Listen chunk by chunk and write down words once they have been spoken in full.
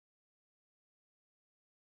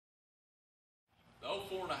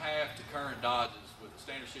04.5 to current Dodges with a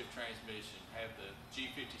standard shift transmission have the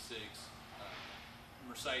G56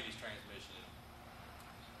 Mercedes transmission in them.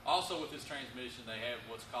 Also with this transmission they have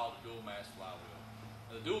what's called a dual mass flywheel.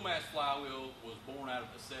 Now, the dual mass flywheel was born out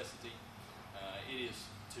of necessity. It is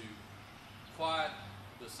to quiet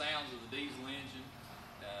the sounds of the diesel engine.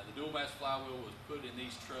 The dual mass flywheel was put in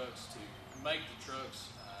these trucks to make the trucks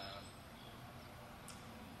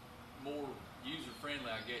more user-friendly,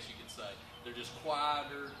 I guess you could say. They're just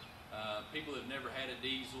quieter. People that have never had a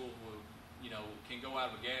diesel will, can go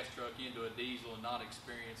out of a gas truck into a diesel and not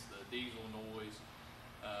experience the diesel noise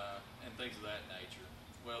and things of that nature.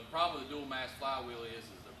 Well, the problem with the dual mass flywheel is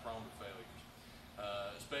they're prone to failures,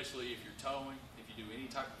 especially if you're towing. If you do any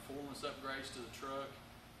type of performance upgrades to the truck,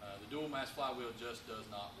 the dual mass flywheel just does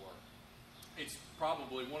not work. It's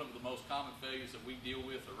probably one of the most common failures that we deal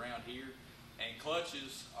with around here, and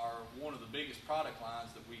clutches are one of the biggest product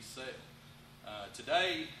lines that we sell.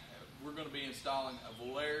 Today, we're going to be installing a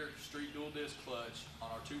Valair street dual disc clutch on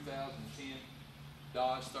our 2010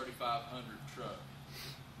 Dodge 3500 truck.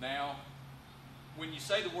 Now, when you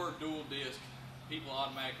say the word dual disc, people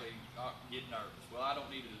automatically get nervous. Well, I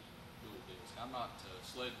don't need a dual disc. I'm not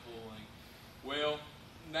sled pulling. Well,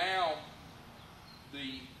 now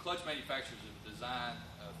the clutch manufacturers have designed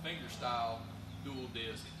a finger style dual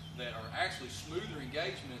disc that are actually smoother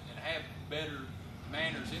engagement and have better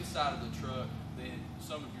manners inside of the truck than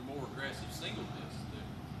some of your more aggressive single discs do.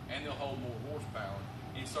 And they'll hold more horsepower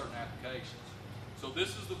in certain applications. So this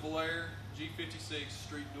is the Valair G56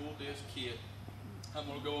 Street Dual Disc Kit. I'm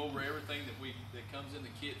going to go over everything that comes in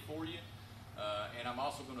the kit for you. And I'm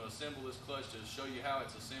also going to assemble this clutch to show you how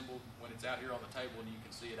it's assembled when it's out here on the table and you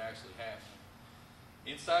can see it actually happening.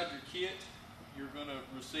 Inside your kit, you're going to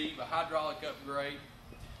receive a hydraulic upgrade.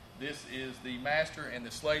 This is the master and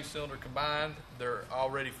the slave cylinder combined. They're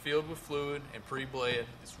already filled with fluid and pre-bled.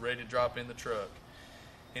 It's ready to drop in the truck.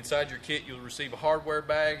 Inside your kit, you'll receive a hardware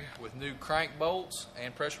bag with new crank bolts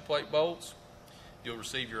and pressure plate bolts. You'll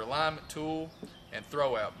receive your alignment tool and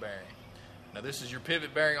throwout bearing. Now this is your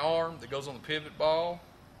pivot bearing arm that goes on the pivot ball.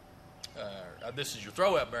 This is your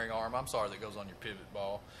throwout bearing arm, that goes on your pivot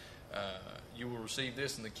ball. You will receive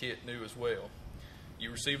this in the kit new as well.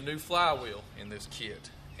 You receive a new flywheel in this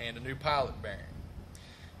kit and a new pilot bearing.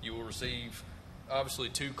 You will receive obviously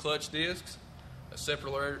 2 clutch discs, a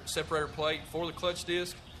separator plate for the clutch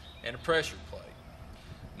disc, and a pressure plate.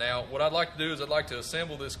 Now what I'd like to do is I'd like to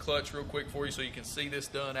assemble this clutch real quick for you so you can see this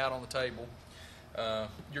done out on the table.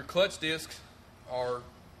 Your clutch discs are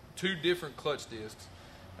 2 different clutch discs,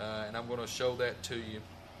 and I'm going to show that to you.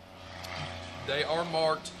 They are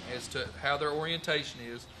marked as to how their orientation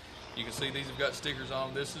is. You can see these have got stickers on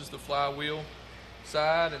them. This is the flywheel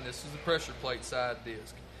side and this is the pressure plate side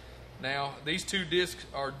disc. Now these 2 discs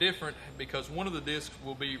are different because one of the discs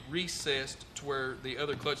will be recessed to where the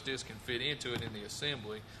other clutch disc can fit into it in the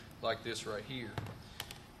assembly, like this right here.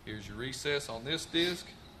 Here's your recess on this disc.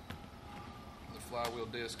 The flywheel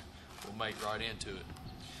disc will mate right into it.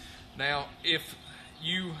 Now if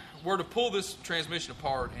you were to pull this transmission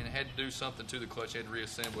apart and had to do something to the clutch, you had to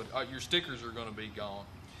reassemble it, your stickers are going to be gone.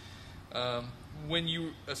 When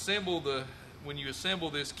you assemble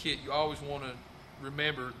this kit, you always want to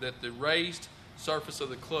remember that the raised surface of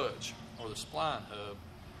the clutch or the spline hub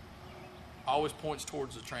always points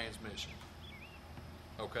towards the transmission.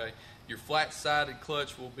 Okay, your flat-sided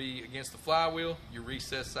clutch will be against the flywheel. Your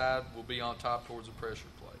recessed side will be on top towards the pressure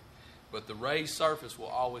plate, but the raised surface will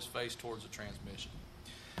always face towards the transmission.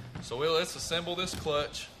 So let's assemble this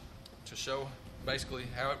clutch to show basically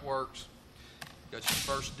how it works. Got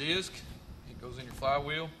your first disc. It goes in your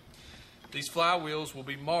flywheel. These flywheels will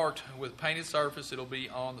be marked with painted surface. It'll be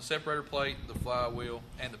on the separator plate, the flywheel,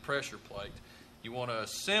 and the pressure plate. You want to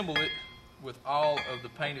assemble it with all of the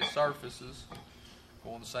painted surfaces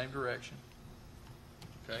going the same direction.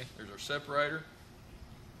 Okay, there's our separator.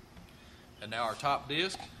 And now our top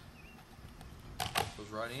disc goes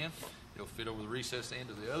right in. It'll fit over the recessed end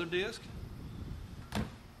of the other disc. And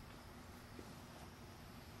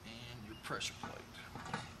your pressure plate.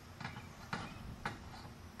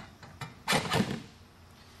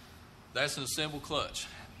 That's an assembled clutch.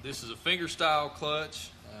 This is a finger style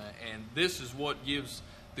clutch, and this is what gives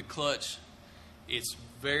the clutch its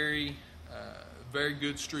very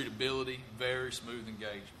good streetability, very smooth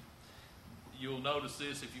engagement. You'll notice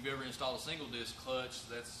this if you've ever installed a single disc clutch.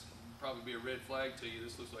 That's probably be a red flag to you.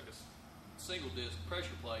 This looks like a single disc pressure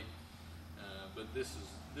plate, but this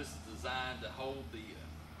is designed to hold the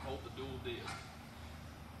dual disc.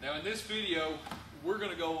 Now in this video, we're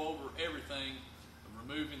going to go over everything of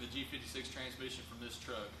removing the G56 transmission from this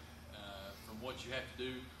truck, from what you have to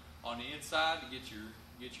do on the inside to get your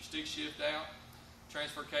stick shift out,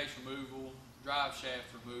 transfer case removal, drive shaft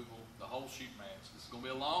removal, the whole chute match. This is going to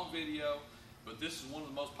be a long video, but this is one of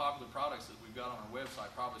the most popular products that we've got on our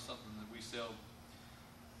website, probably something that we sell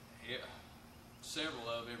several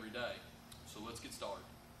of every day. So let's get started.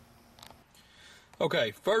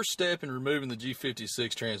 Okay, first step in removing the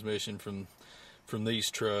G56 transmission from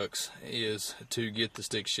these trucks is to get the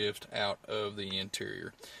stick shift out of the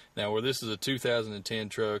interior. Now, where this is a 2010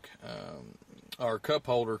 truck, our cup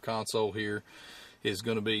holder console here is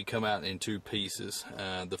going to come out in two pieces.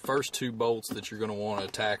 The first two bolts that you're going to want to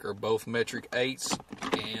attack are both metric 8s,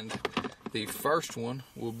 and the first one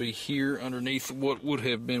will be here underneath what would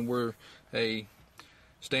have been where a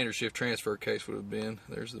standard shift transfer case would have been.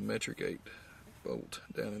 There's the metric 8 bolt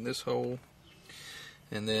down in this hole.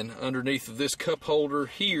 And then underneath of this cup holder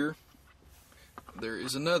here, there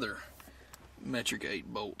is another metric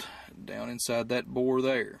 8 bolt down inside that bore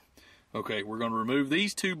there. Okay, we're going to remove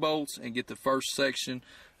these two bolts and get the first section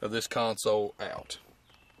of this console out.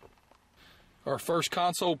 Our first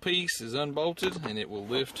console piece is unbolted and it will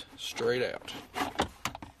lift straight out.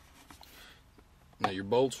 Now your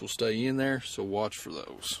bolts will stay in there, so watch for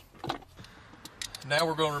those. Now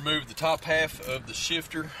we're going to remove the top half of the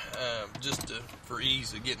shifter, for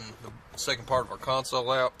ease of getting the second part of our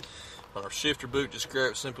console out. On our shifter boot, just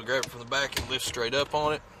simply grab it from the back and lift straight up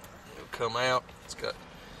on it. It'll come out. It's got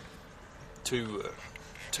two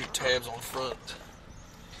tabs on the front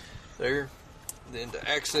there. Then to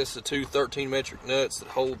access the two 13 metric nuts that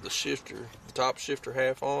hold the shifter, the top shifter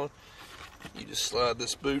half on, you just slide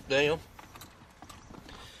this boot down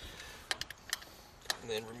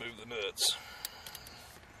and then remove the nuts.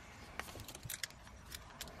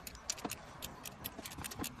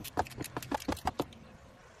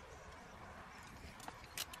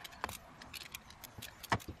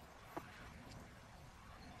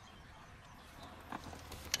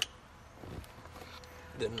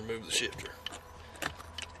 Then remove the shifter.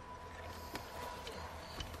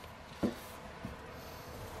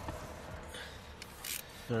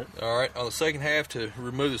 All right, on the second half, to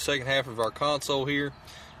remove the second half of our console here,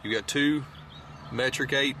 you've got two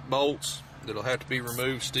metric 8 bolts that'll have to be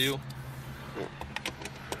removed still.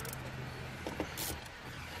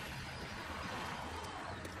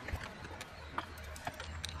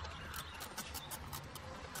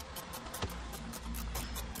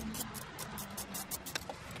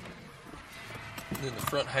 Then the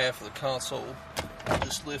front half of the console will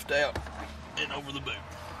just lift out and over the boot.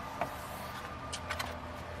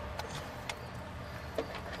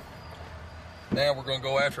 Now we're going to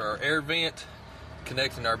go after our air vent,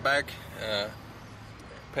 connecting our back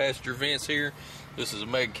passenger vents here. This is a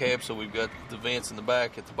mega cab, so we've got the vents in the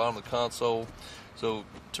back at the bottom of the console. So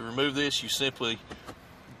to remove this, you simply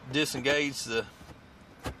disengage the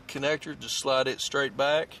connector, just slide it straight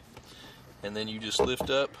back, and then you just lift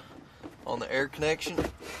up on the air connection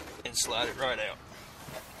and slide it right out.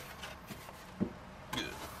 Good.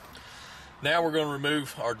 Now we're going to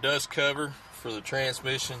remove our dust cover for the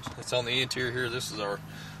transmission. It's on the interior here. This is our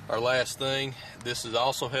last thing. This is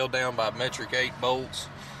also held down by metric 8 bolts.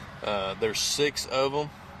 There's 6 of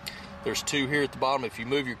them. There's 2 here at the bottom. If you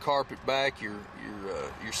move your carpet back, your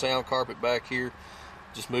sound carpet back here,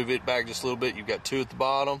 just move it back just a little bit. You've got 2 at the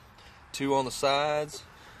bottom, 2 on the sides,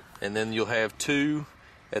 and then you'll have 2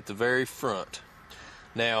 at the very front.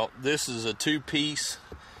 Now this is a 2-piece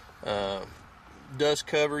dust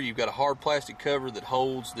cover. You've got a hard plastic cover that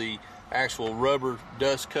holds the actual rubber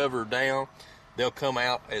dust cover down. They'll come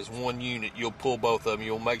out as one unit. You'll pull both of them.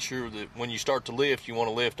 You'll make sure that when you start to lift, you want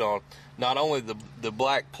to lift on not only the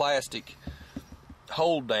black plastic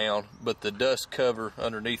hold down, but the dust cover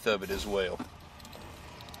underneath of it as well.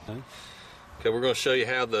 Okay, we're going to show you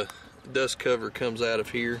how the dust cover comes out of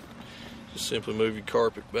here. Just simply move your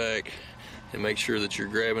carpet back and make sure that you're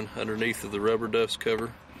grabbing underneath of the rubber dust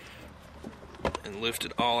cover and lift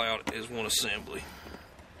it all out as one assembly.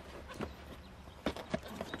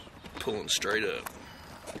 Pulling straight up.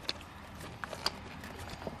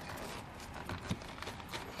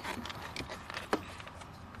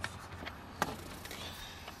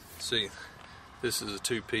 See, this is a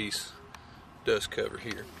 2-piece dust cover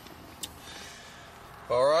here.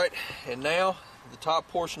 Alright, and now the top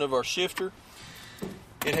portion of our shifter,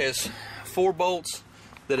 it has 4 bolts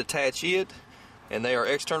that attach it, and they are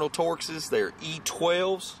external Torxes. They're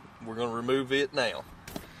E12s. We're going to remove it now.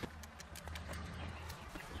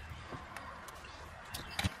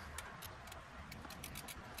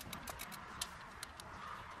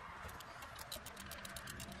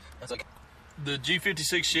 The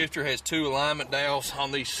G56 shifter has 2 alignment dowels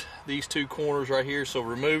on these these two corners right here, so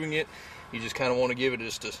removing it, you just kind of want to give it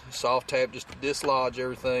just a soft tap just to dislodge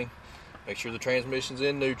everything. Make sure the transmission's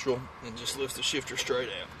in neutral, and just lift the shifter straight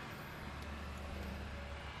out.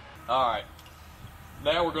 Alright,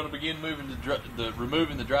 now we're going to begin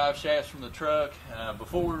removing the drive shafts from the truck.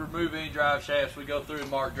 Before we remove any drive shafts, we go through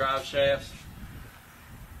and mark drive shafts.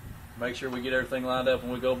 Make sure we get everything lined up,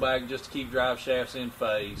 and we go back just to keep drive shafts in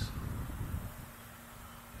phase.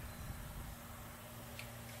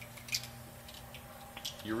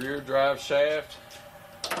 Your rear drive shaft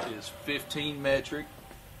is 15 metric.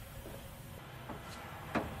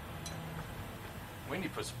 We need to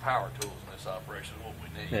put some power tools in this operation, is what we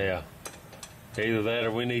need. Yeah. Either that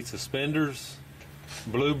or we need suspenders,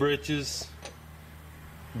 blue breeches,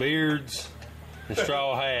 beards, and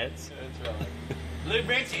straw hats. That's right. Blue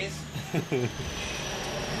breeches. Yeah,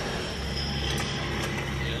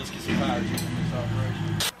 let's get some power tools in this operation.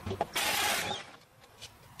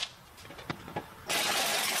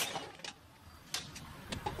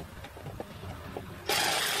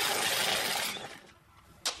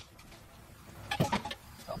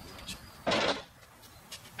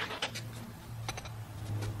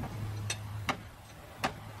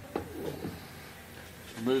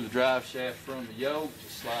 Remove the drive shaft from the yoke,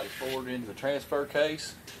 just slide it forward into the transfer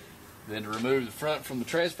case. Then to remove the front from the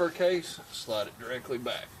transfer case, slide it directly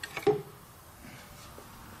back.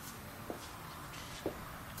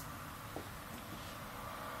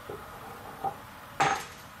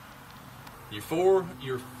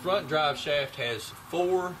 Your front drive shaft has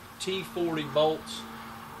 4 T40 bolts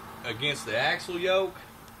against the axle yoke,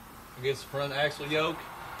 against the front axle yoke,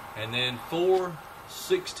 and then 4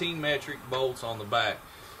 16 metric bolts on the back.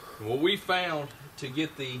 And what we found to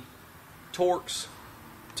get the Torx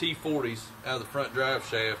T40s out of the front drive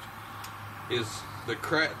shaft is the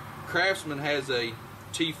Craftsman has a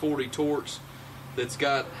T40 Torx that's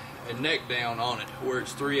got a neck down on it where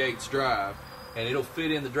it's 3/8 drive, and it'll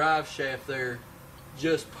fit in the drive shaft there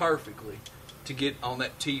just perfectly to get on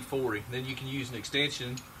that T40. Then you can use an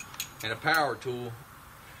extension and a power tool.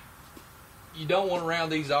 You don't want to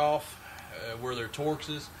round these off where they're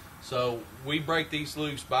Torxes, so we break these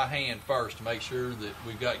loose by hand first to make sure that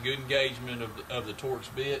we've got good engagement of the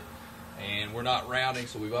Torx bit, and we're not rounding.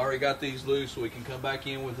 So we've already got these loose, so we can come back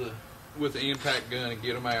in with the impact gun and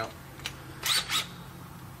get them out.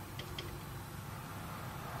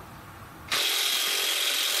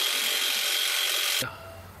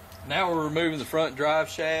 Now we're removing the front drive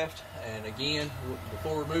shaft, and again,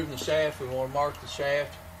 before removing the shaft, we want to mark the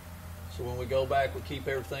shaft, so when we go back, we keep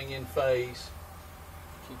everything in phase,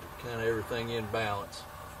 keep kind of everything in balance.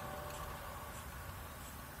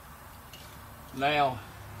 Now,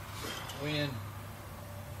 when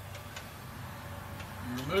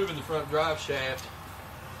you're removing the front drive shaft,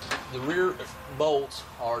 the rear bolts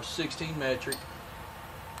are 16 metric,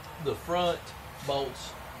 the front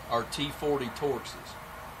bolts are T40 Torxes.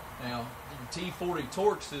 Now, the T40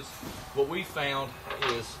 Torxes, what we found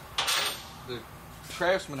is the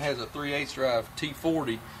Craftsman has a 3/8 drive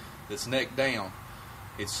T40 that's neck down.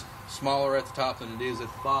 It's smaller at the top than it is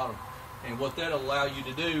at the bottom. And what that'll allow you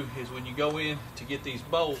to do is when you go in to get these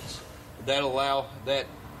bolts, that'll allow that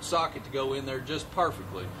socket to go in there just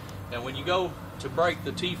perfectly. Now, when you go to break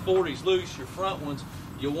the T40s loose, your front ones,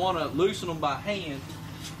 you'll want to loosen them by hand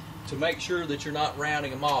to make sure that you're not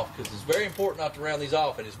rounding them off, because it's very important not to round these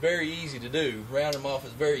off, and it's very easy to do. Rounding them off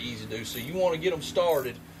is very easy to do, so you want to get them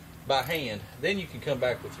started by hand. Then you can come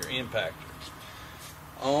back with your impactors.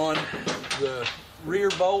 On the rear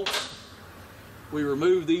bolts, we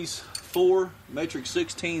remove these 4 metric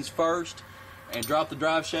 16s first and drop the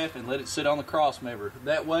drive shaft and let it sit on the cross member.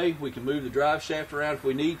 That way we can move the drive shaft around if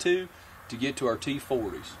we need to get to our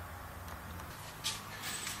T40s.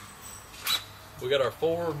 We got our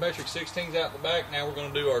 4 metric 16s out in the back. Now we're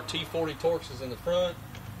going to do our T40 Torxes in the front,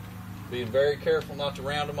 being very careful not to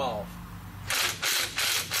round them off.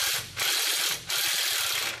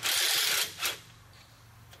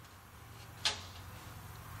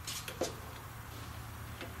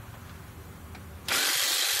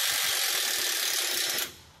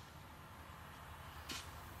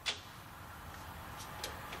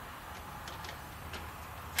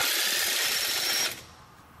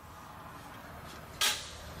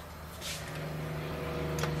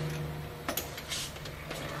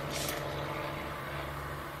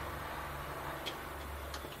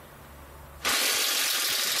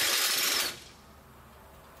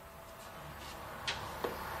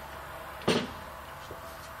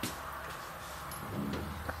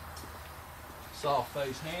 Soft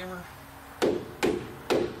face hammer.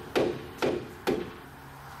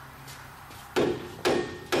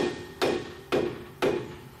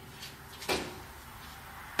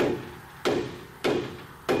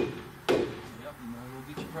 You might as well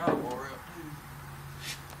get your pry bar out too.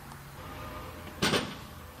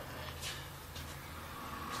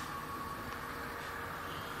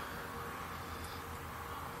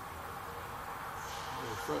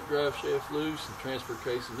 Front drive shaft loose and transfer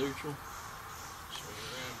case in neutral. Swing it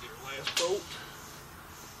around, get our last bolt.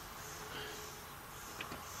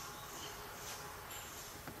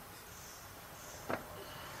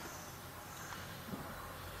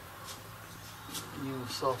 Use a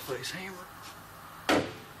soft face hammer.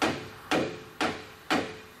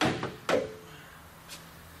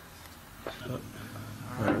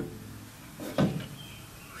 Alright.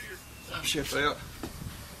 Drive shaft out.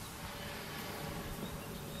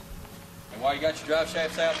 And while you got your drive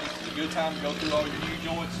shafts out, this is a good time to go through all your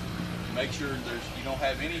U-joints. Make sure you don't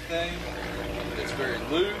have anything that's very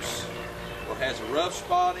loose or has a rough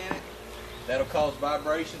spot in it. That'll cause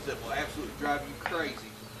vibrations that will absolutely drive you crazy,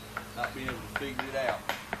 not being able to figure it out.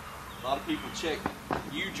 A lot of people check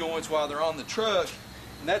U-joints while they're on the truck,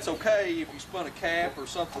 and that's okay if you spun a cap or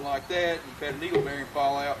something like that and you've had a needle bearing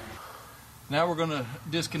fall out. Now we're going to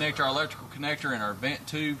disconnect our electrical connector and our vent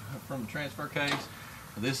tube from the transfer case.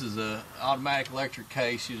 This is an automatic electric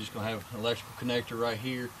case. You're just going to have an electrical connector right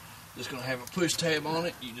here. Just going to have a push tab on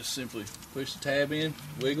it. You just simply push the tab in,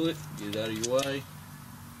 wiggle it, get it out of your way.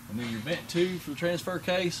 And then your vent tube for the transfer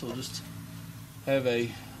case will just have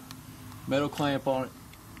a metal clamp on it,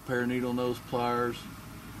 a pair of needle nose pliers,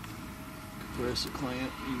 compress the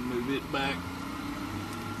clamp. You can move it back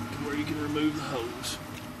to where you can remove the hose.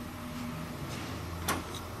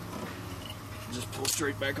 Just pull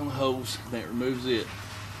straight back on the hose, and that removes it.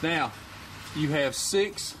 Now, you have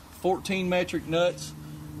 6 14 metric nuts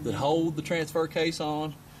that hold the transfer case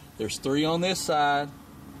on. There's 3 on this side,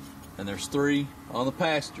 and there's 3 on the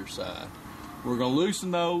passenger side. We're going to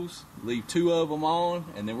loosen those, leave 2 of them on,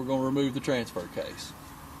 and then we're going to remove the transfer case.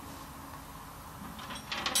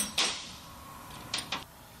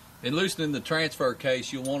 In loosening the transfer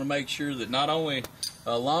case, you'll want to make sure that not only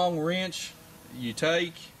a long wrench you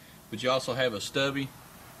take, but you also have a stubby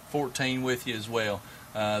 14 with you as well.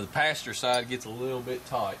 The passenger side gets a little bit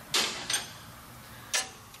tight.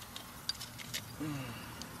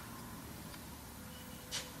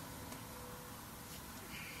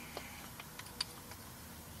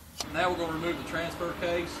 Now we're going to remove the transfer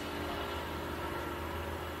case.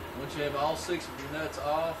 Once you have all 6 of your nuts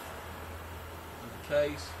off of the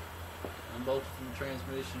case, unbolted from the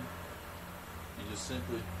transmission, you just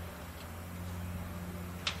simply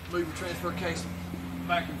move your transfer case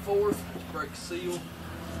back and forth, break the seal,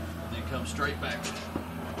 and then come straight back. Got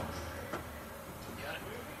it.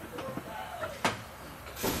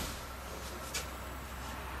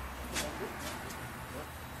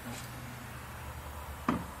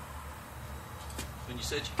 When you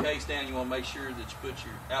set your case down, you want to make sure that you put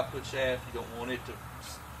your output shaft, you don't want it to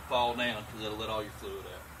fall down because that'll let all your fluid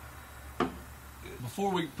out. Good.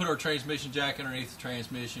 Before we put our transmission jack underneath the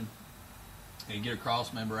transmission and get a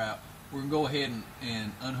cross member out, we're going to go ahead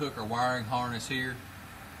and unhook our wiring harness here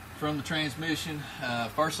from the transmission.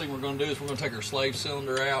 First thing we're going to do is we're going to take our slave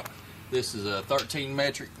cylinder out. This is a 13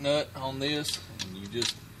 metric nut on this, and you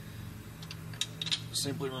just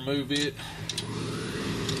simply remove it.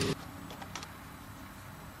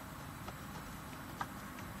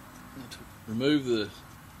 Remove the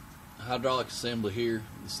hydraulic assembly here,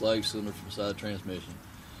 the slave cylinder from the side of the transmission.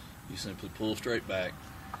 You simply pull straight back,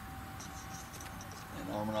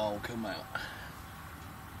 and arm and all will come out.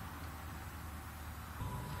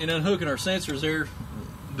 In unhooking our sensors there,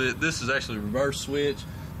 this is actually a reverse switch.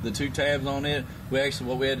 The 2 tabs on it,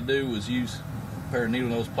 what we had to do was use a pair of needle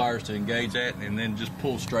nose pliers to engage that, and then just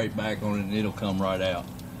pull straight back on it, and it'll come right out.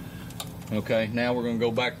 Okay, now we're going to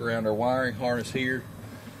go back around our wiring harness here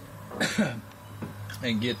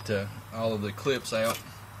and get all of the clips out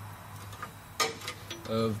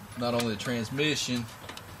of not only the transmission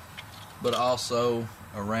but also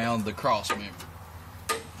around the cross member.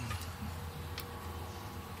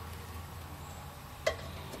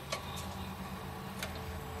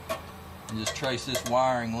 And just trace this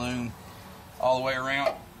wiring loom all the way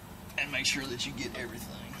around and make sure that you get everything.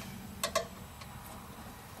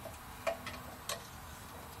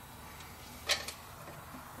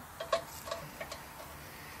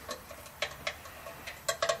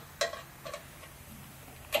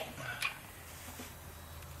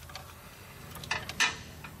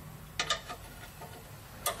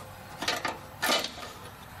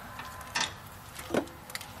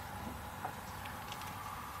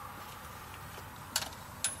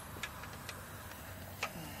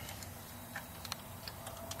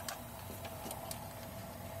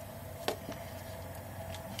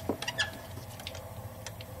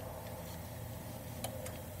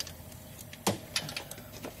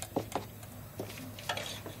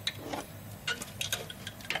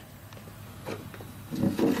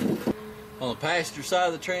 passenger side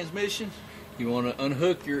of the transmission, you want to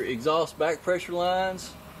unhook your exhaust back pressure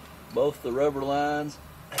lines. Both the rubber lines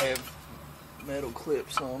have metal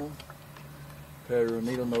clips on them. Pair of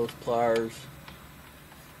needle nose pliers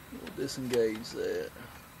will disengage that.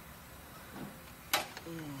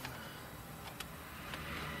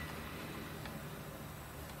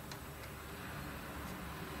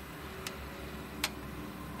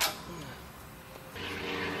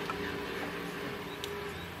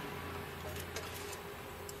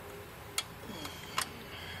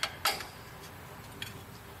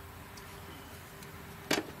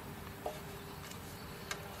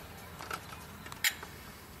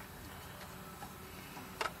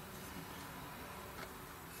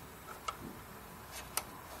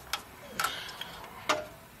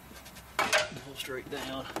 Straight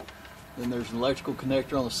down. Then there's an electrical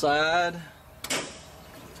connector on the side.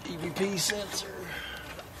 EVP sensor.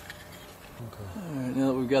 Okay. Alright, now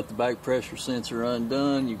that we've got the back pressure sensor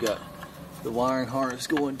undone, you've got the wiring harness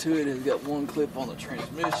going to it. It's got one clip on the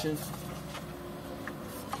transmission.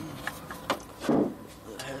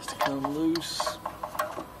 That has to come loose.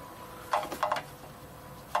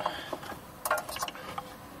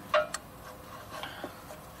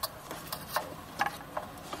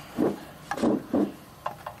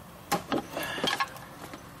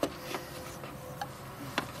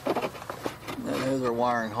 Our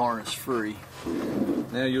wiring harness free.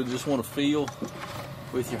 Now you'll just want to feel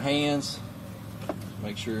with your hands,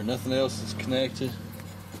 make sure nothing else is connected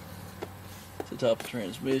to the top of the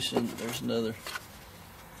transmission. There's another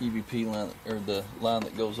EVP line, or the line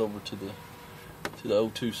that goes over to the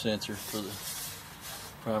O2 sensor for the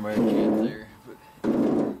primary kit there,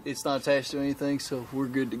 but it's not attached to anything, so we're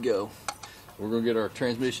good to go. We're going to get our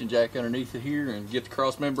transmission jack underneath it here and get the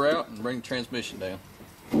cross member out and bring the transmission down.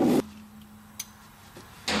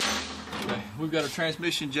 We've got a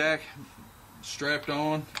transmission jack strapped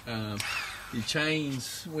on. Your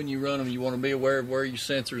chains, when you run them, you want to be aware of where your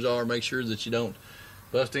sensors are. Make sure that you don't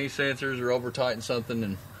bust any sensors or over tighten something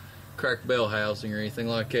and crack bell housing or anything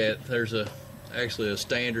like that. There's actually a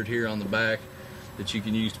standard here on the back that you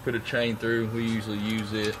can use to put a chain through. We usually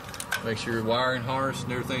use it. Make sure your wiring harness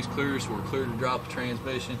and everything's clear, so we're clear to drop the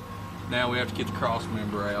transmission. Now we have to get the cross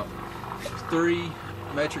member out. 3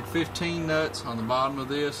 metric 15 nuts on the bottom of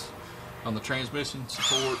this. On the transmission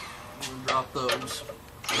support, we'll drop those.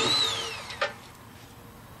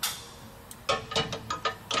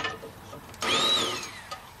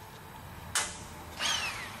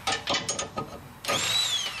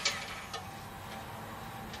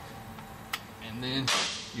 And then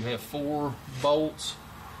you have 4 bolts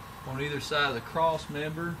on either side of the cross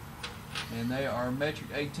member, and they are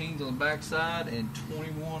metric 18s on the back side and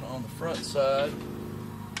 21 on the front side.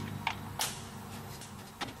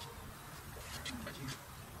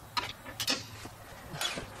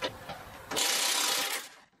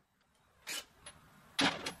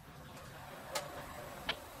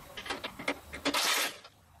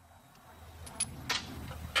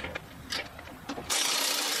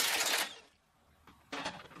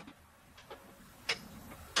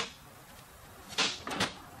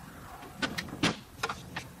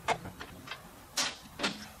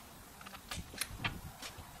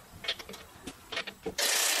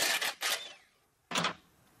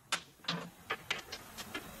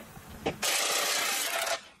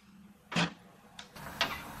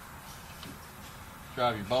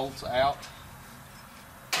 Drive your bolts out.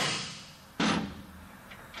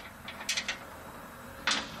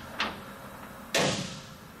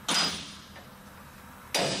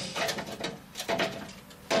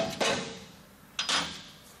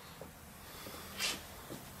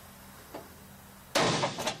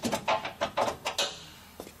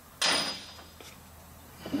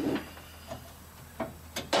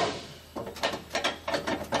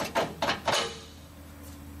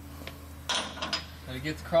 To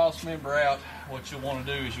get the cross member out, what you'll want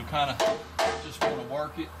to do is you'll kind of just want to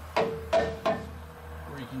work it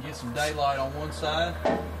where you can get some daylight on one side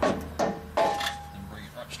and bring it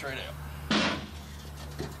right straight out.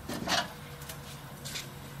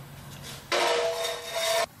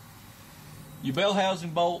 Your bell housing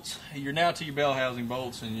bolts, you're now to your bell housing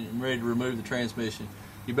bolts and you're ready to remove the transmission.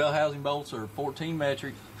 Your bell housing bolts are 14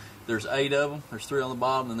 metric. There's 8 of them. There's 3 on the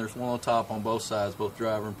bottom and there's 1 on top on both sides, both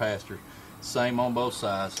driver and passenger. Same on both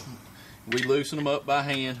sides. We loosen them up by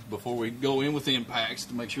hand before we go in with impacts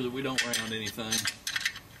to make sure that we don't round anything.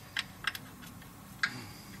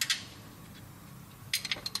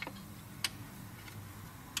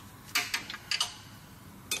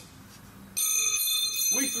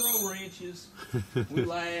 We throw wrenches, we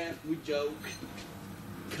laugh, we joke,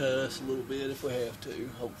 cuss a little bit if we have to.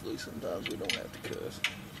 Hopefully sometimes we don't have to cuss.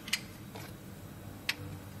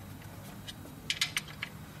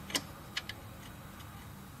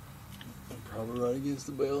 Probably right against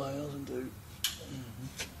the bell housing too.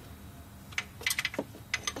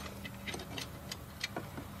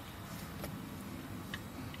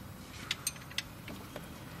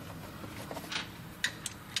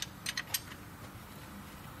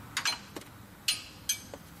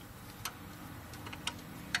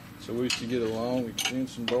 So we used to get a long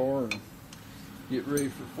extension bar and get ready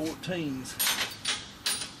for 14s.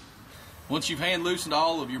 Once you've hand loosened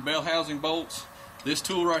all of your bell housing bolts, this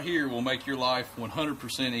tool right here will make your life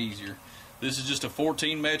 100% easier. This is just a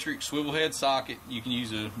 14 metric swivel head socket. You can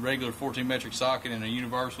use a regular 14 metric socket and a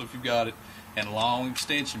universal if you've got it, and a long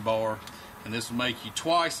extension bar, and this will make you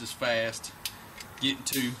twice as fast getting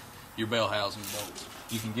to your bell housing bolts.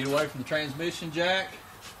 You can get away from the transmission jack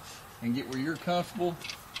and get where you're comfortable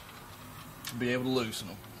to be able to loosen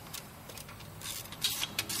them.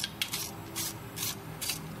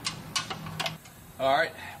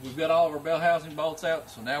 Alright, we've got all of our bell housing bolts out,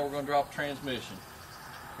 so now we're going to drop the transmission.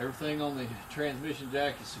 Everything on the transmission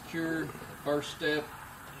jack is secured. The first step,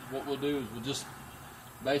 what we'll do is we'll just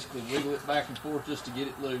basically wiggle it back and forth just to get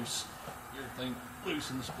it loose. Everything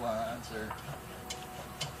loose in the splines there.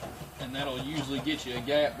 And that'll usually get you a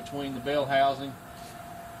gap between the bell housing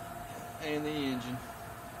and the engine.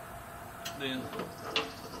 Then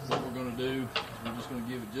what we're going to do is we're just going to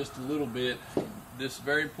give it just a little bit. This is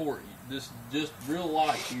very important. This is just real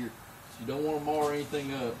light here, so you don't want to mar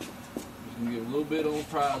anything up. Just going to give a little bit on the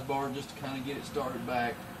prize bar just to kind of get it started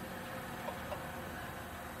back.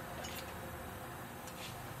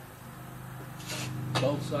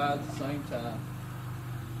 Both sides at the same time.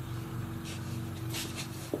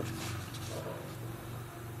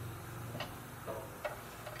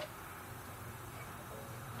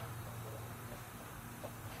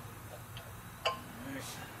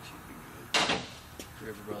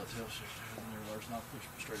 Everybody tells you there's not push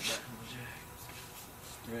straight back from the jack.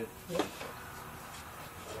 Ready?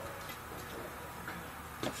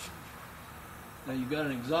 Yep. Now you've got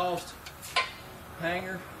an exhaust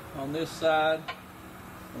hanger on this side,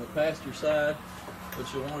 on the passenger side.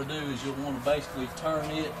 What you'll want to do is you'll want to basically turn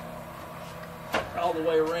it all the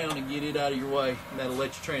way around and get it out of your way. And that'll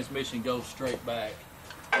let your transmission go straight back.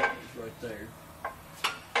 It's right there.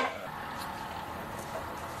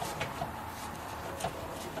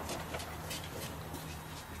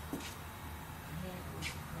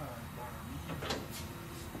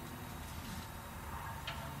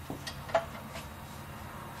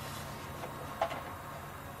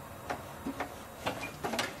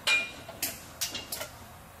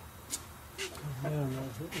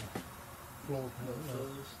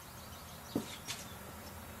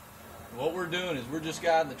 What we're doing is we're just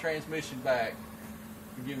guiding the transmission back.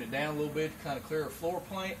 We're giving it down a little bit to kind of clear a floor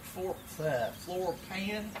pan,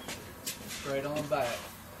 straight on back.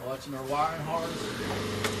 Watching our wiring harness.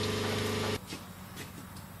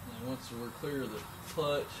 And once we're clear of the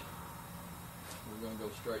clutch, we're going to go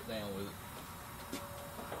straight down with it.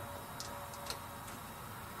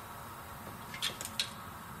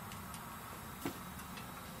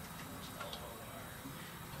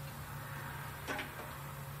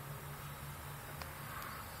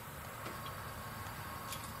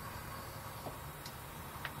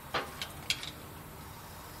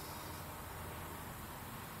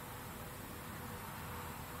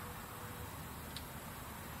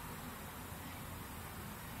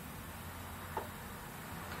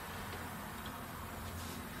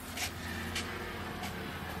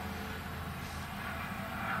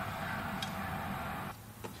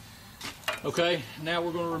 Okay, now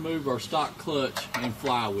we're going to remove our stock clutch and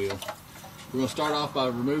flywheel. We're going to start off by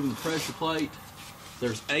removing the pressure plate.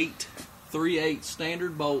 There's 8 3/8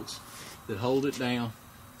 standard bolts that hold it down.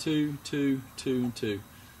 2, 2, 2, and 2.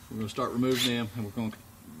 We're going to start removing them, and we're going to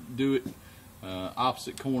do it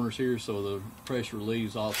opposite corners here so the pressure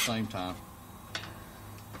leaves all at the same time.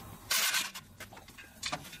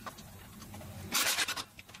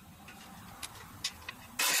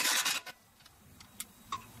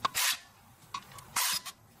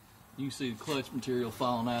 You can see the clutch material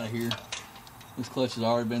falling out of here. This clutch has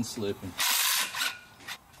already been slipping.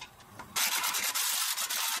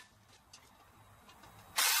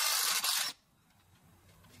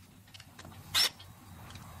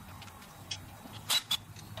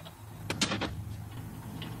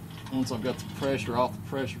 Once I've got the pressure off the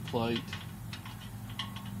pressure plate,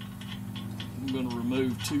 I'm going to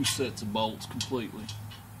remove 2 sets of bolts completely.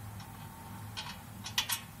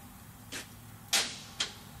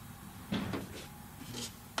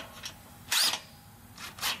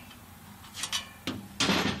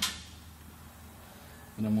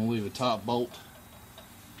 leave a top bolt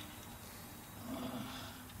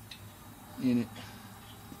in it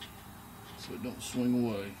so it don't swing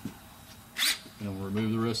away. And then we'll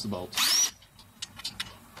remove the rest of the bolts.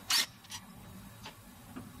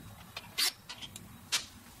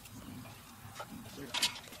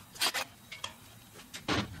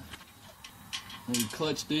 And your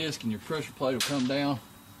clutch disc and your pressure plate will come down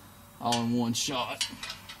all in one shot.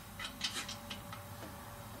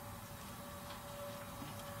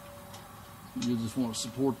 You just want to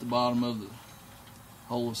support the bottom of the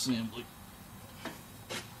whole assembly.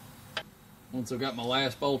 Once I've got my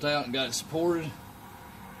last bolt out and got it supported,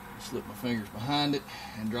 slip my fingers behind it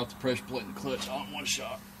and drop the pressure plate and the clutch all in one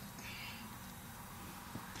shot.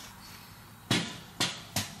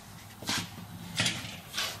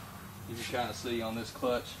 You can kind of see on this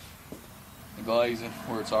clutch the glazing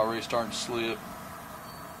where it's already starting to slip.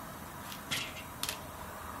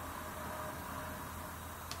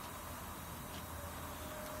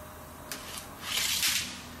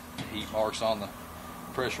 Heat marks on the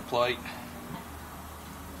pressure plate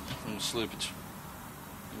and the slippage.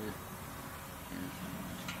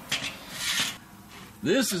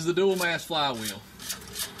 This is the dual mass flywheel.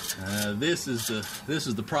 This is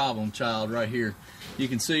the problem child right here. You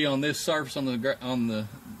can see on this surface, on the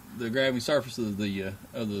gravity surface of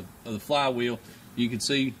the flywheel, you can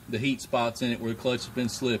see the heat spots in it where the clutch has been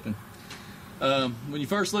slipping. When you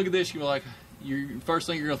first look at this, you're like, first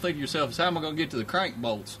thing you're going to think to yourself is, how am I going to get to the crank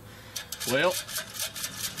bolts? Well,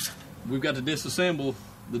 we've got to disassemble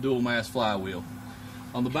the dual mass flywheel.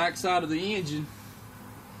 On the back side of the engine,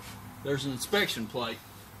 there's an inspection plate.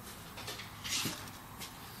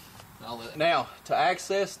 Now, to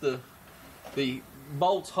access the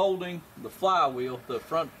bolts holding the flywheel, the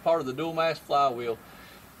front part of the dual mass flywheel,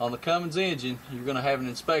 on the Cummins engine, you're going to have an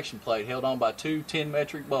inspection plate held on by two 10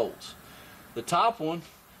 metric bolts. The top one,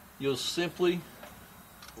 you'll simply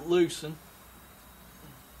loosen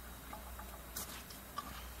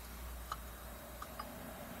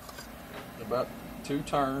about 2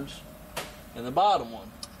 turns, and the bottom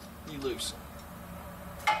one you loosen.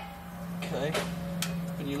 Okay,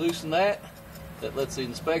 when you loosen that lets the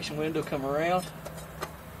inspection window come around,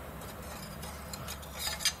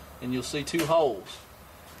 and you'll see 2 holes.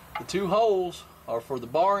 The 2 holes are for the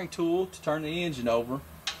barring tool to turn the engine over,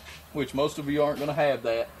 which most of you aren't going to have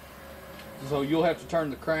that. So you'll have to turn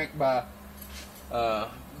the crank by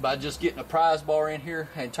just getting a prise bar in here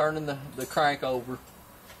and turning the crank over.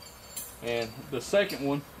 And the second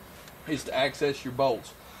one is to access your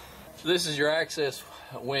bolts. So this is your access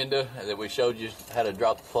window that we showed you how to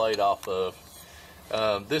drop the plate off of.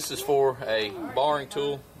 This is for a barring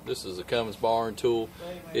tool. This is a Cummins barring tool.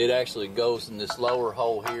 It actually goes in this lower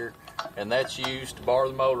hole here, and that's used to bar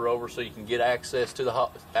the motor over so you can get access to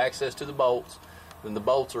the bolts. Then the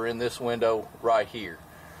bolts are in this window right here.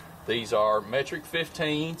 These are metric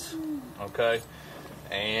 15s, okay?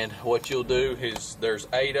 And what you'll do is, there's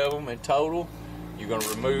 8 of them in total. You're going to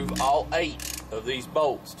remove all 8 of these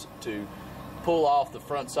bolts to pull off the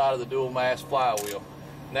front side of the dual mass flywheel.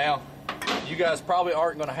 Now, you guys probably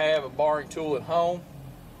aren't going to have a barring tool at home.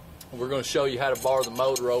 We're going to show you how to bar the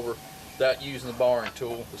motor over without using the barring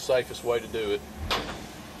tool, the safest way to do it.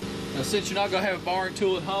 Now, since you're not going to have a barring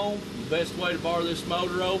tool at home, the best way to bar this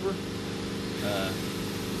motor over,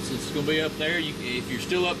 since it's going to be up there, if you're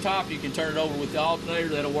still up top, you can turn it over with the alternator.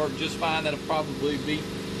 That'll work just fine. That'll probably be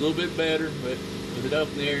a little bit better, but with it up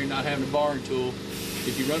in the air, you're not having a barring tool.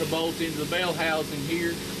 If you run a bolt into the bell housing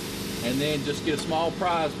here, and then just get a small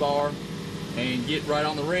prise bar and get right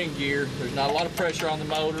on the ring gear, there's not a lot of pressure on the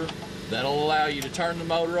motor. That'll allow you to turn the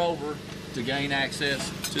motor over to gain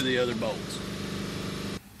access to the other bolts.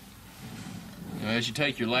 Now, as you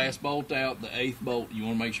take your last bolt out, the 8th bolt, you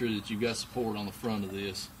want to make sure that you've got support on the front of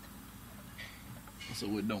this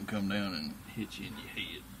so it don't come down and hit you in your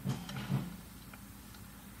head.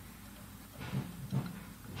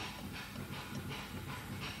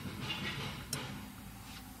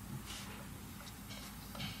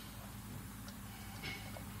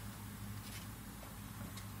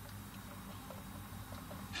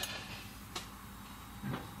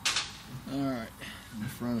 Alright, the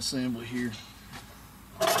front assembly here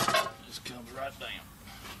just comes right down.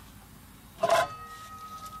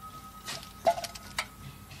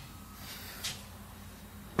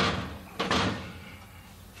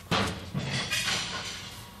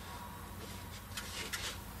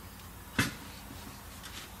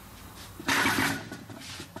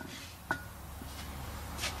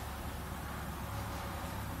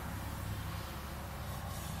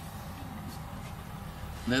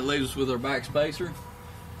 And that leaves us with our back spacer.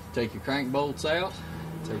 Take your crank bolts out,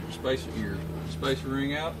 take your spacer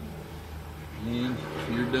ring out, and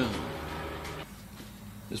you're done.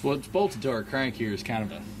 This what's bolted to our crank here is kind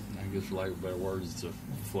of a, I guess for lack of better words, it's a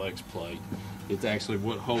flex plate. It's actually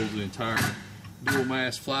what holds the entire dual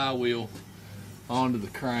mass flywheel onto the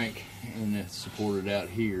crank, and it's supported out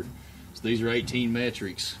here. So these are 18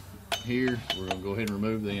 metrics here. We're going to go ahead and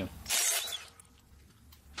remove them.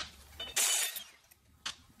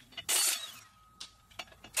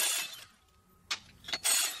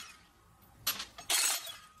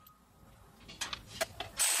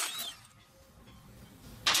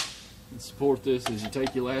 And support this as you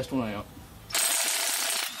take your last one out.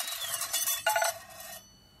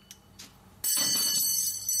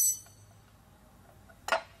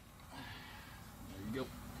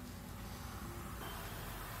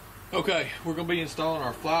 Okay, we're going to be installing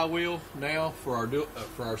our flywheel now for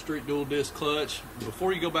our street dual disc clutch.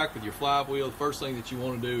 Before you go back with your flywheel, the first thing that you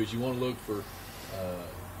want to do is you want to look for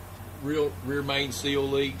rear main seal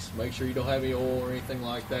leaks. Make sure you don't have any oil or anything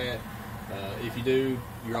like that. If you do,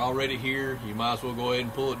 you're already here. You might as well go ahead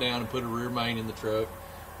and pull it down and put a rear main in the truck.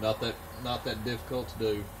 Not that difficult to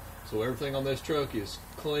do. So everything on this truck is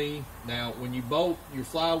clean. Now, when you bolt your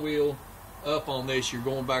flywheel up on this, you're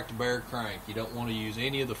going back to bare crank. You don't want to use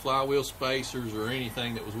any of the flywheel spacers or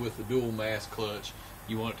anything that was with the dual mass clutch.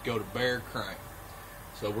 You want it to go to bare crank.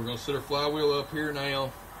 So we're going to set our flywheel up here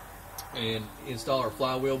now and install our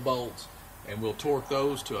flywheel bolts, and we'll torque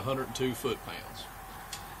those to 102 foot-pounds.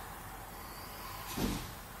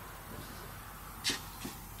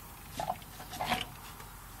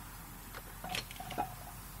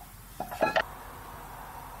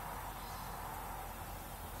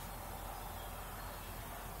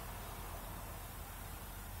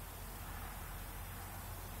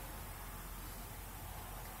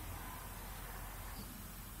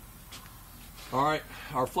 Alright,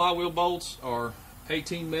 our flywheel bolts are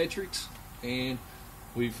 18 metrics, and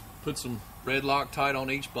we've put some red Loctite on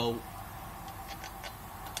each bolt.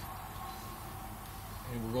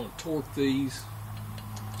 And we're going to torque these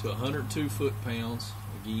to 102 foot-pounds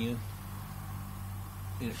again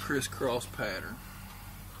in a crisscross pattern.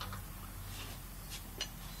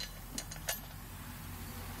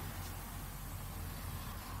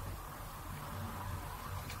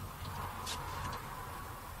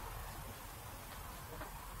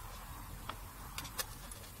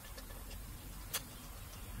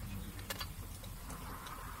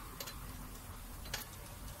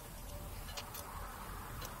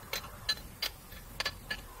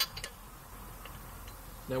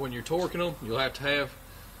 Now when you're torquing them, you'll have to have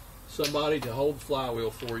somebody to hold the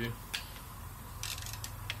flywheel for you.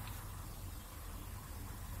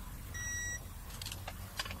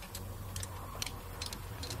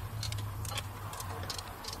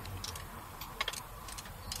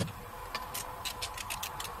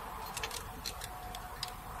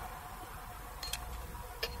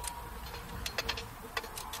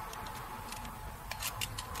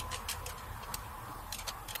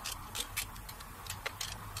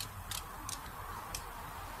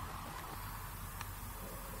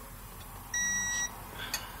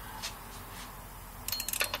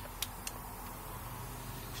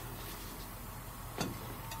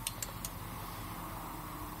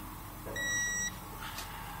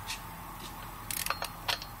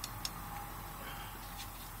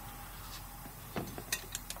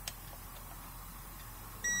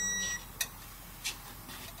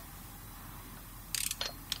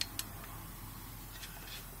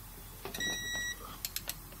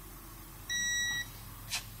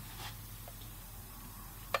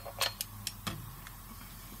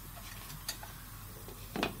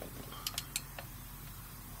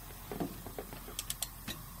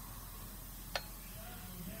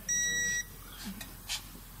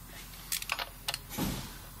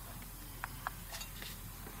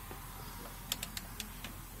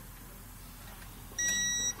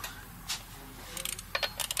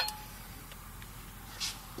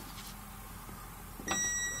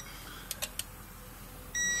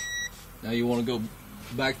 Now you want to go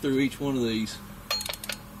back through each one of these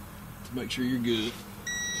to make sure you're good.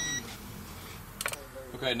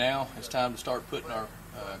 Okay, now it's time to start putting our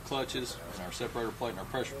clutches and our separator plate and our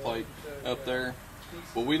pressure plate up there.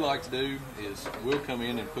 What we like to do is we'll come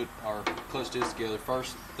in and put our clutch discs together.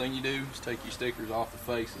 First thing you do is take your stickers off the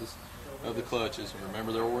faces of the clutches, and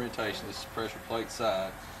remember their orientation. This is pressure plate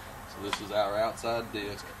side, so this is our outside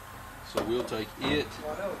disc. So we'll take it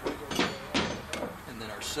and then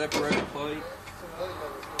our separator plate,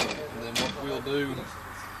 and then what we'll do is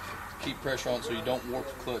keep pressure on so you don't warp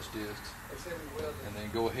the clutch discs, and then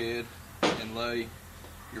go ahead and lay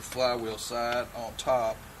your flywheel side on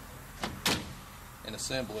top and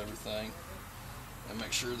assemble everything. and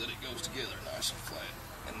make sure that it goes together nice and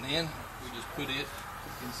flat. And then we just put it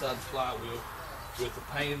inside the flywheel with the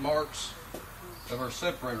painted marks of our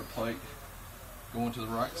separator plate going to the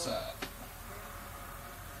right side.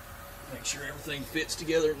 Make sure everything fits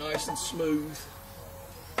together nice and smooth.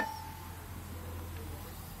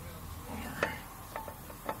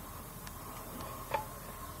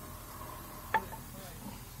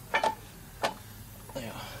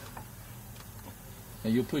 Now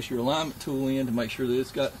you'll push your alignment tool in to make sure that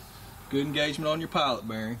it's got good engagement on your pilot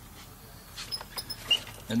bearing.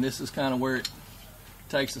 And this is kind of where it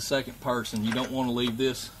takes the second person. You don't want to leave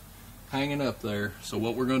this hanging up there. So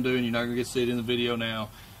what we're going to do, and you're not going to get to see it in the video now,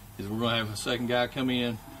 is we're going to have a second guy come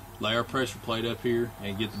in, lay our pressure plate up here,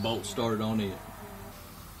 and get the bolts started on it.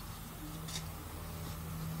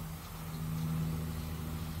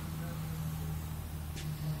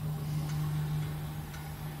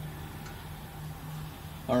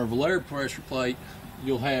 On our Valair pressure plate,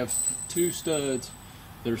 you'll have two studs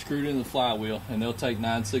that are screwed into the flywheel, and they'll take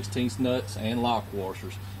 9/16 nuts and lock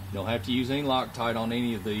washers. You don't have to use any Loctite on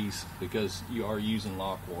any of these because you are using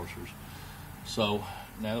lock washers. So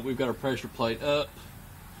now that we've got our pressure plate up,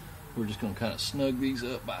 we're just going to kind of snug these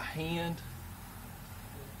up by hand,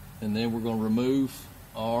 and then we're going to remove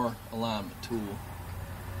our alignment tool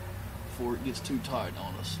before it gets too tight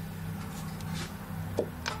on us.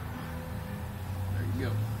 Go.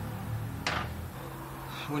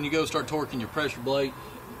 When you go start torquing your pressure plate,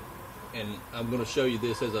 and I'm going to show you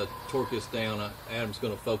this as I torque this down, Adam's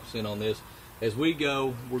going to focus in on this. As we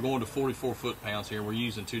go, we're going to 44 foot-pounds here. We're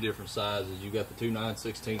using two different sizes. You've got the two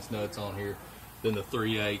 9/16 nuts on here, then the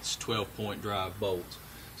 3/8 12-point drive bolts.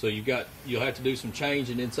 So you'll have to do some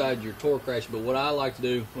changing inside your torque ratchet, but what I like to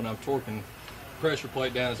do when I'm torquing pressure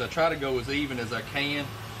plate down is I try to go as even as I can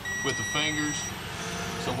with the fingers.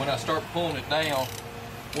 So when I start pulling it down,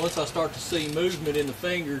 once I start to see movement in the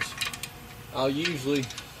fingers, I'll usually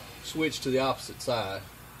switch to the opposite side,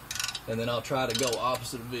 and then I'll try to go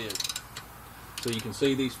opposite of it. So you can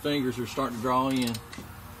see these fingers are starting to draw in.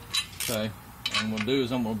 Okay, what I'm going to do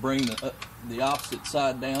is I'm going to bring the opposite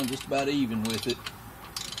side down just about even with it.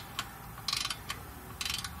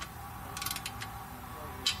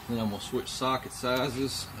 Then I'm going to switch socket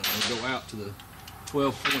sizes, and I'm going to go out to the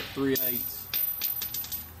 12.3/8.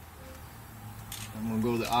 I'm going to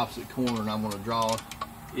go to the opposite corner, and I'm going to draw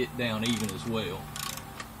it down even as well.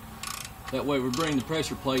 That way we bring the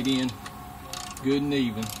pressure plate in good and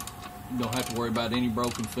even. You don't have to worry about any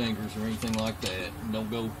broken fingers or anything like that. And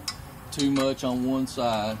don't go too much on one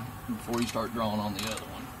side before you start drawing on the other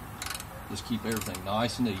one. Just keep everything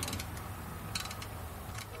nice and even.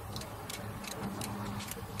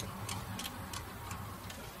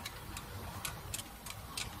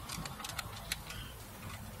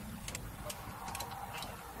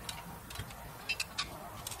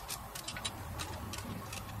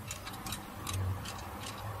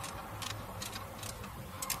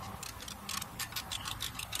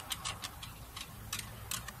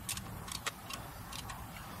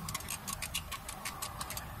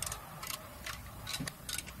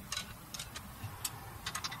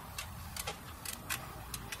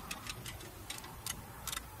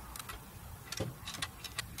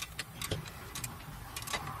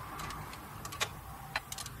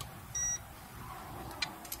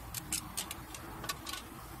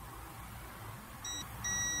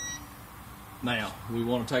 Now, we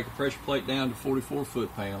want to take a pressure plate down to 44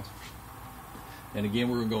 foot-pounds. And again,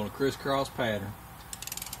 we're going to go in a crisscross pattern,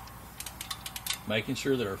 making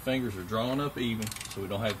sure that our fingers are drawn up even so we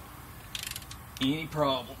don't have any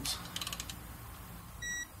problems.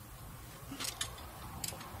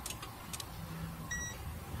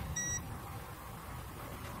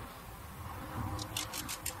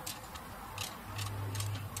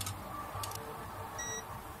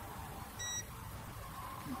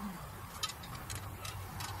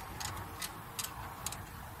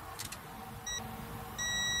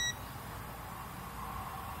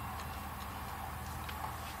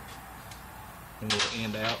 And we'll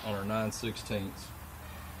end out on our 9/16.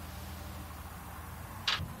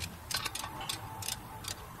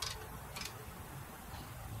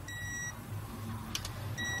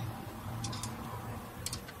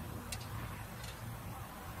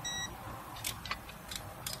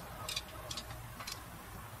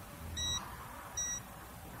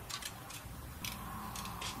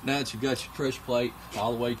 Now that you've got your pressure plate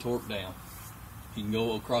all the way torqued down, you can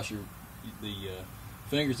go across the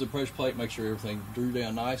fingers of the pressure plate, make sure everything drew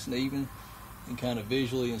down nice and even, and kind of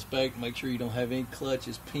visually inspect, make sure you don't have any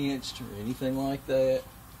clutches pinched or anything like that.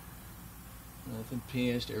 Nothing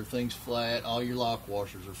pinched, everything's flat, all your lock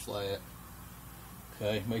washers are flat.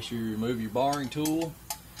 Okay, make sure you remove your barring tool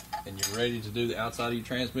and you're ready to do the outside of your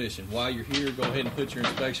transmission. While you're here, go ahead and put your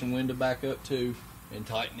inspection window back up too and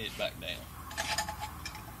tighten it back down.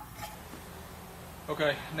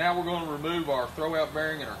 Okay, now we're going to remove our throwout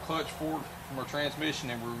bearing and our clutch fork from our transmission,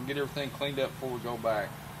 and we're going to get everything cleaned up before we go back.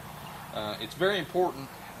 It's very important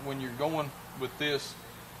when you're going with this,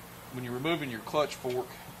 when you're removing your clutch fork,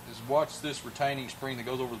 is watch this retaining spring that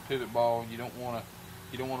goes over the pivot ball. You don't want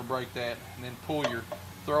to break that, and then pull your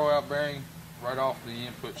throwout bearing right off the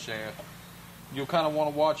input shaft. You'll kind of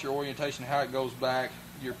want to watch your orientation, how it goes back.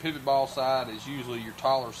 Your pivot ball side is usually your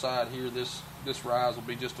taller side here. This rise will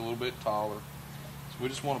be just a little bit taller. So we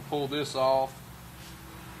just want to pull this off.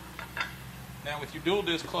 Now with your dual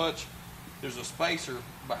disc clutch, there's a spacer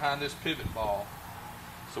behind this pivot ball.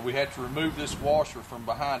 So we have to remove this washer from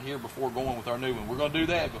behind here before going with our new one. We're going to do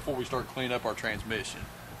that before we start cleaning up our transmission.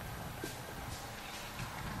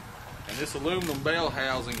 And this aluminum bell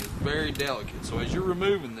housing is very delicate. So as you're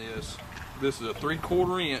removing this, this is a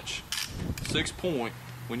 3/4 inch 6-point.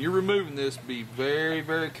 When you're removing this, be very,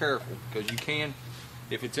 very careful, because you can,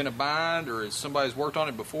 if it's in a bind or if somebody's worked on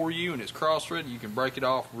it before you and it's cross-threaded, you can break it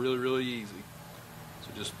off really, really easy.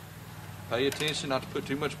 So just pay attention not to put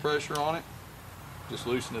too much pressure on it. Just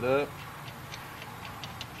loosen it up.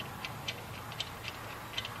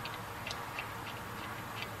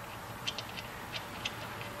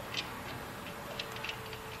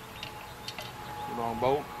 Put on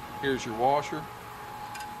bolt. Here's your washer.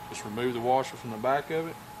 Just remove the washer from the back of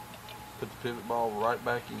it. Put the pivot ball right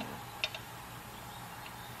back in.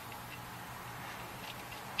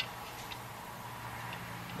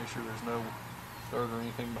 Make sure there's no dirt or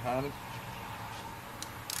anything behind it.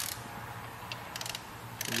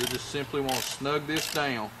 And you just simply want to snug this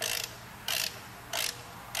down.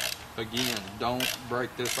 Again, don't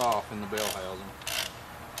break this off in the bell housing.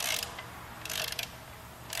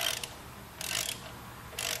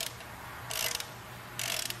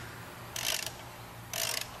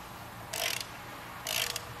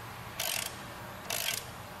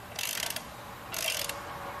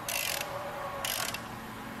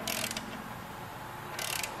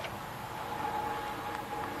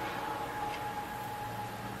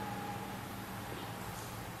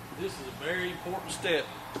 This is a very important step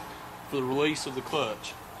for the release of the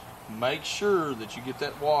clutch. Make sure that you get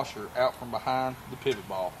that washer out from behind the pivot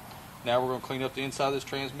ball. Now we're going to clean up the inside of this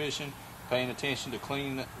transmission, paying attention to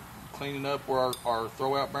cleaning up where our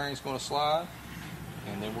throwout bearing is going to slide,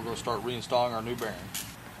 and then we're going to start reinstalling our new bearing.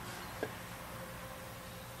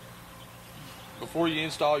 Before you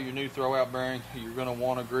install your new throwout bearing, you're going to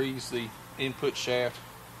want to grease the input shaft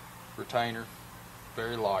retainer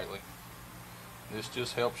very lightly. This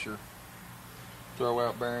just helps your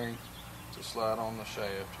throwout bearing to slide on the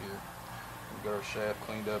shaft here. We've got our shaft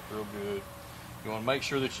cleaned up real good. You want to make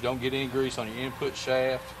sure that you don't get any grease on your input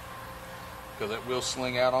shaft, because that will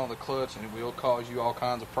sling out on the clutch and it will cause you all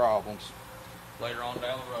kinds of problems later on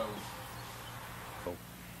down the road.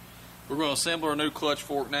 We're going to assemble our new clutch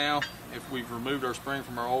fork now. If we've removed our spring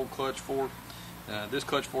from our old clutch fork, this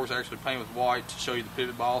clutch fork is actually painted with white to show you the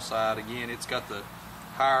pivot ball side. Again, it's got the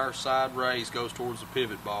higher side raise goes towards the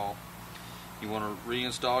pivot ball. You want to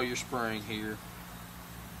reinstall your spring here,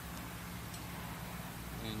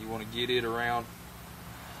 and you want to get it around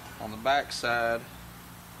on the back side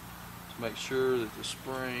to make sure that the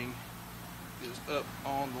spring is up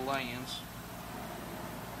on the lands.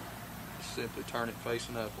 Just simply turn it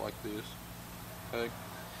facing up like this. Okay.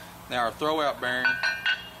 Now our throwout bearing,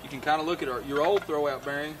 you can kind of look at your old throwout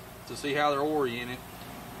bearing to see how they're oriented.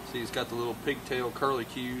 See, it's got the little pigtail curly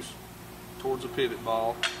cues towards the pivot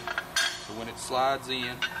ball. So when it slides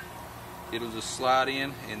in, it'll just slide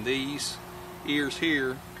in, and these ears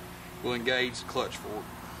here will engage the clutch fork.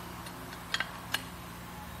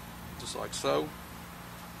 Just like so.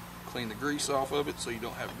 Clean the grease off of it so you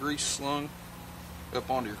don't have grease slung up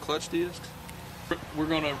onto your clutch disc. We're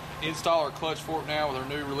going to install our clutch fork now with our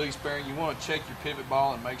new release bearing. You want to check your pivot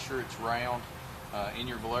ball and make sure it's round. In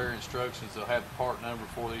your Valair instructions, they'll have the part number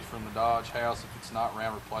for these from the Dodge house. If it's not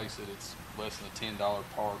round, replace it. It's less than a $10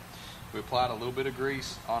 part. We applied a little bit of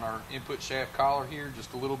grease on our input shaft collar here,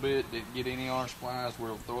 just a little bit. Didn't get any on our splines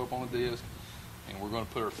where it'll throw up on the disc. And we're going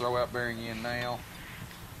to put our throwout bearing in now.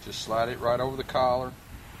 Just slide it right over the collar.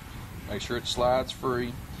 Make sure it slides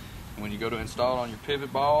free. And when you go to install it on your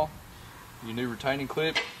pivot ball, your new retaining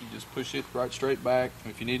clip, you just push it right straight back.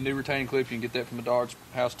 If you need a new retaining clip, you can get that from the Dodge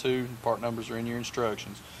house too. Part numbers are in your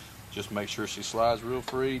instructions. Just make sure she slides real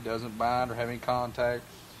free, doesn't bind or have any contact,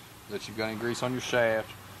 that you've got any grease on your shaft,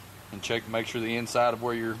 and check to make sure the inside of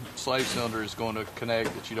where your slave cylinder is going to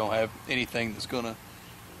connect, that you don't have anything that's going to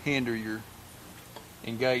hinder your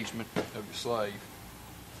engagement of your slave.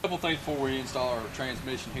 A couple things before we install our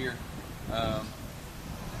transmission here.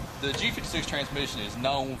 The G56 transmission is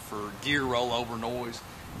known for gear rollover noise.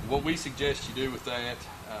 What we suggest you do with that,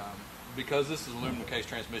 because this is an aluminum case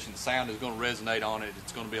transmission, the sound is going to resonate on it.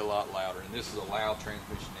 It's going to be a lot louder, and this is a loud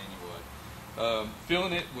transmission anyway.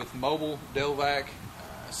 Filling it with mobile Delvac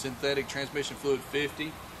synthetic transmission fluid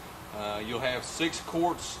 50. You'll have 6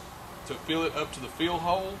 quarts to fill it up to the fill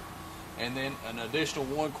hole, and then an additional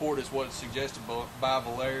 1 quart is what's suggested by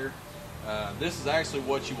Valair. This is actually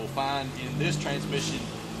what you will find in this transmission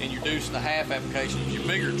in your deuce and a half applications. Your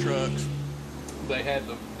bigger trucks, they have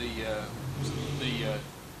the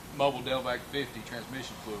mobile Delvac 50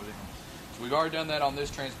 transmission fluid in them. So we've already done that on this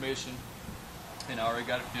transmission, and I already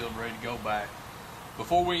got it filled and ready to go back.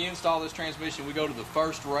 Before we install this transmission, we go to the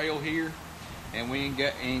first rail here, and we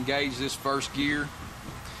engage this first gear.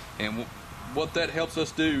 And what that helps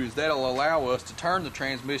us do is that'll allow us to turn the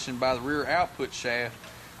transmission by the rear output shaft,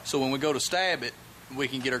 so when we go to stab it, we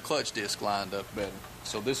can get our clutch disc lined up better.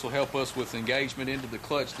 So this will help us with engagement into the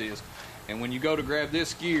clutch disc. And when you go to grab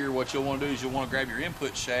this gear, what you'll want to do is you'll want to grab your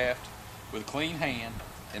input shaft with a clean hand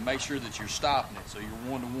and make sure that you're stopping it, so you're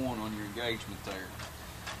one-to-one on your engagement there.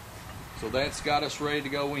 So that's got us ready to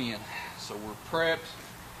go in. So we're prepped,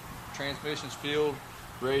 transmission's filled,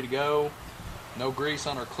 ready to go. No grease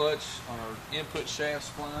on our clutch, on our input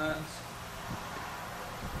shaft splines.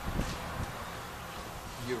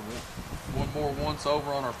 Give one more once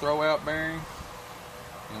over on our throwout bearing,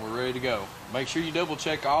 and we're ready to go. Make sure you double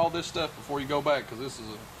check all this stuff before you go back, because this is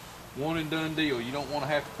a one and done deal. You don't want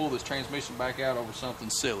to have to pull this transmission back out over something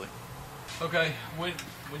silly. Okay, when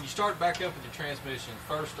you start back up with your transmission,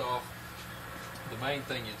 first off, the main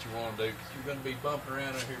thing that you want to do, because you're going to be bumping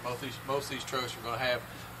around in here, most of these trucks are going to have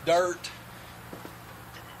dirt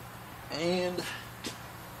and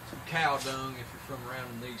some cow dung if you're from around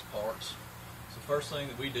in these parts. So first thing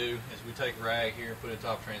that we do is we take a rag here and put it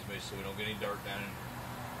on top of the transmission so we don't get any dirt down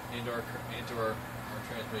into our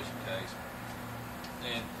transmission case.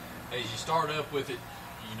 And as you start up with it,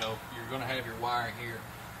 you know, you're going to have your wiring here.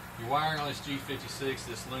 Your wiring on this G56,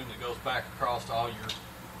 this loom that goes back across to all your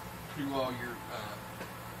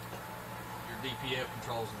DPF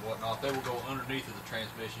controls and whatnot, they will go underneath of the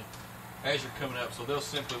transmission as you're coming up. So they'll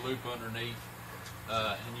simply loop underneath.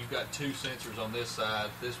 And you've got 2 sensors on this side.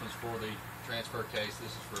 This one's for the transfer case,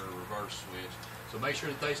 this is for a reverse switch. So make sure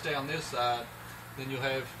that they stay on this side. Then you'll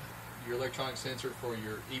have your electronic sensor for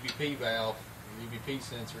your EBP valve. Your EBP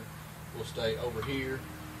sensor will stay over here,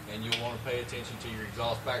 and you'll want to pay attention to your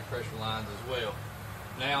exhaust back pressure lines as well.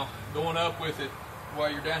 Now, going up with it,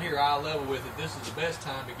 while you're down here eye level with it, this is the best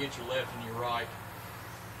time to get your left and your right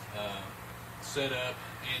set up,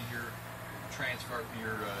 and your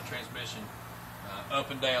transmission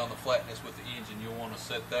up and down the flatness with the engine. You'll want to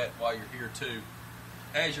set that while you're here too.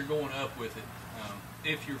 As you're going up with it,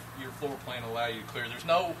 if your floor plan will allow you to clear, there's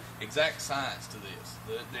no exact science to this.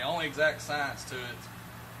 The only exact science to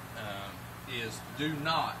it is do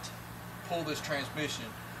not pull this transmission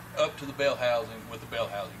up to the belt housing with the belt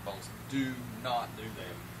housing bolts. Do not do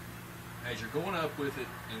that. As you're going up with it,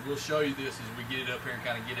 and we'll show you this as we get it up here and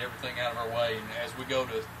kind of get everything out of our way, and as we go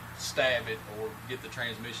to stab it or get the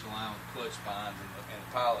transmission line with the clutch spines and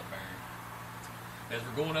the pilot bearing. As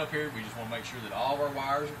we're going up here, we just want to make sure that all of our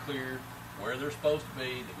wires are cleared where they're supposed to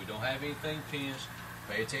be, that we don't have anything pinched.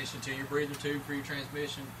 Pay attention to your breather tube for your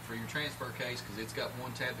transmission, for your transfer case, because it's got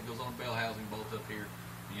one tab that goes on a bell housing bolt up here.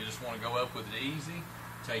 You just want to go up with it easy,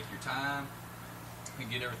 take your time, and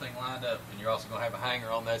get everything lined up. And you're also going to have a hanger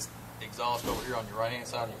on that exhaust over here on your right hand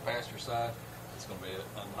side and your passenger side. It's going to be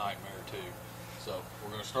a nightmare too. So we're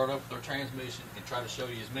going to start up with our transmission and try to show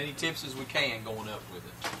you as many tips as we can going up with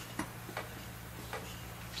it.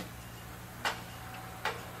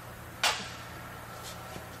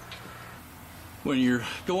 When you're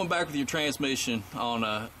going back with your transmission on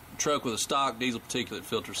a truck with a stock diesel particulate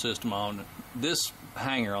filter system on, this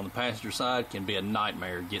hanger on the passenger side can be a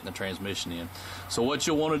nightmare getting the transmission in. So what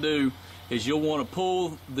you'll want to do is you'll want to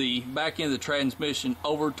pull the back end of the transmission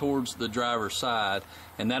over towards the driver's side,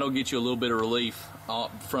 and that'll get you a little bit of relief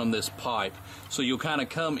from this pipe. So you'll kind of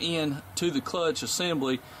come in to the clutch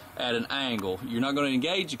assembly at an angle. You're not going to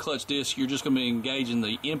engage the clutch disc, you're just going to be engaging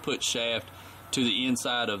the input shaft to the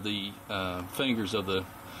inside of the fingers of the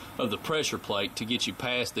pressure plate to get you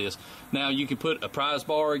past this. Now you can put a prize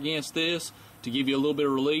bar against this to give you a little bit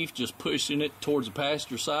of relief, just pushing it towards the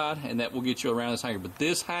passenger side, and that will get you around this hanger. But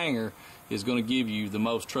this hanger is going to give you the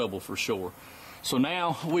most trouble for sure. So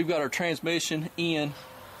now we've got our transmission in,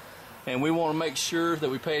 and we want to make sure that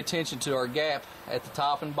we pay attention to our gap at the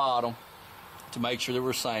top and bottom to make sure that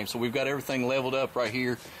we're same. So we've got everything leveled up right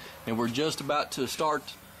here, and we're just about to start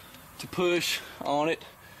to push on it.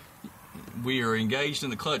 We are engaged in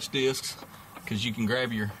the clutch discs because you can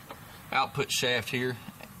grab your output shaft here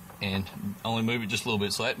and only move it just a little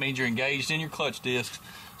bit. So that means you're engaged in your clutch discs.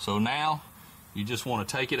 So now you just want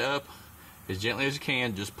to take it up as gently as you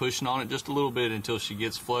can, just pushing on it just a little bit until she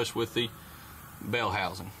gets flush with the bell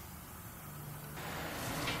housing.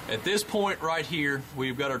 At this point right here,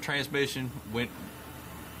 we've got our transmission went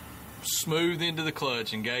smooth into the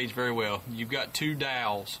clutch, engaged very well. You've got two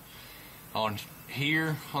dowels on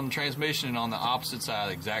here on the transmission and on the opposite side,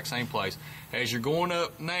 the exact same place. As you're going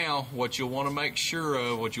up now, what you'll want to make sure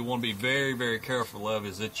of, what you want to be very, very careful of,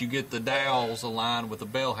 is that you get the dowels aligned with the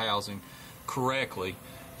bell housing correctly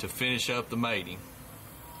to finish up the mating.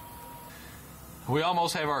 We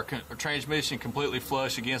almost have our transmission completely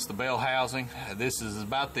flush against the bell housing. This is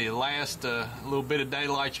about the last little bit of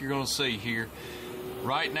daylight you're going to see here.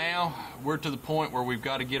 Right now, we're to the point where we've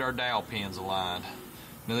got to get our dowel pins aligned.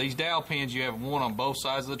 Now these dowel pins, you have one on both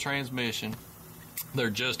sides of the transmission. They're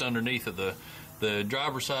just underneath of the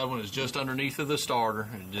driver's side one is just underneath of the starter,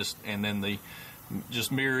 and then the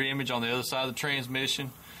mirror image on the other side of the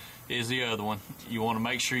transmission is the other one. You want to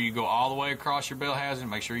make sure you go all the way across your bell housing,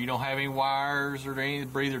 make sure you don't have any wires or any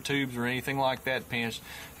breather tubes or anything like that pinched,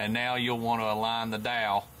 and now you'll want to align the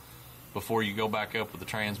dowel before you go back up with the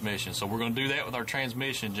transmission. So we're going to do that with our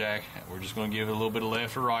transmission jack. We're just going to give it a little bit of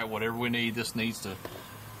left or right, whatever we need. This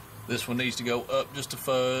one needs to go up just a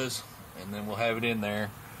fuzz, and then we'll have it in there,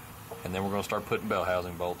 and then we're going to start putting bell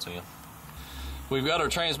housing bolts in. We've got our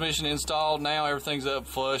transmission installed now. Everything's up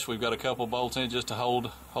flush. We've got a couple bolts in just to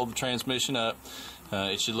hold the transmission up.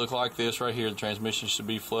 It should look like this right here. The transmission should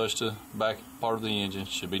be flush to the back part of the engine.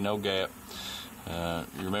 Should be no gap.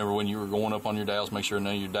 You remember when you were going up on your dowels, make sure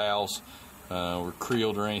none of your dowels were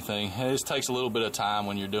creeled or anything. And this takes a little bit of time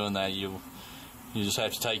when you're doing that. You just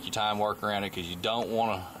have to take your time, work around it, because you don't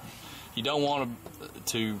want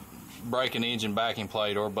to break an engine backing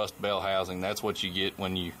plate or bust bell housing. That's what you get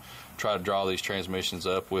when you try to draw these transmissions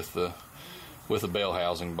up with the bell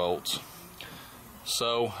housing bolts.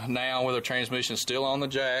 So now with our transmission still on the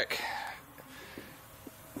jack,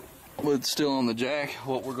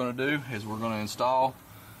 what we're going to do is we're going to install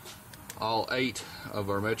all 8 of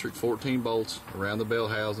our metric 14 bolts around the bell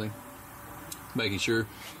housing, making sure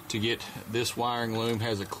to get this wiring loom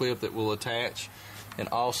has a clip that will attach, and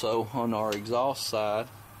also on our exhaust side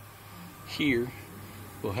here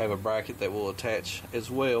we'll have a bracket that will attach as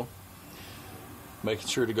well, making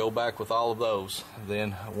sure to go back with all of those.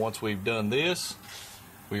 Then once we've done this,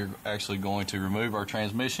 we're actually going to remove our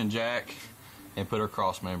transmission jack and put our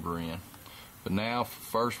cross member in. But now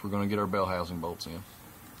first we're going to get our bell housing bolts in.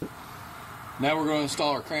 Now we're going to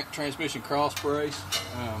install our transmission cross brace.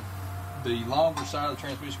 The longer side of the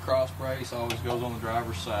transmission cross brace always goes on the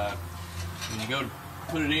driver's side. When you go to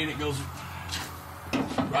put it in, it goes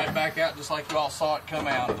right back out just like you all saw it come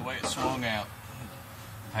out, the way it swung out.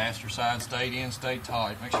 Passenger side stayed in, stayed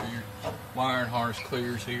tight. Make sure your wiring harness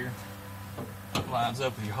clears here. Lines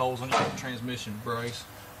up with your holes in the transmission brace.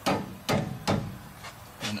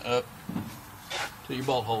 And up till your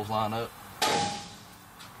bolt holes line up.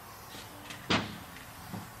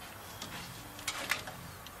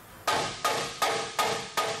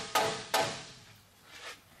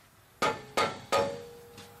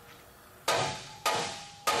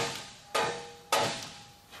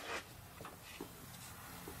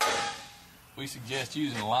 We suggest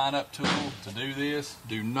using a line-up tool to do this.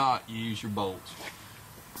 Do not use your bolts.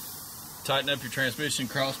 Tighten up your transmission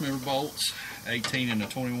crossmember bolts, 18 and a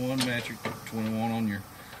 21 metric, 21 on your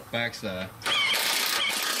backside.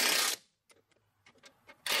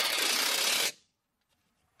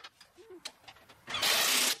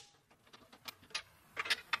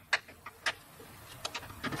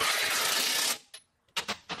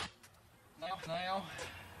 Now,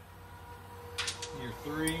 your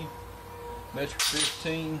 3 metric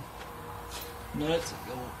 15 nuts that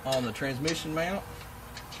go on the transmission mount.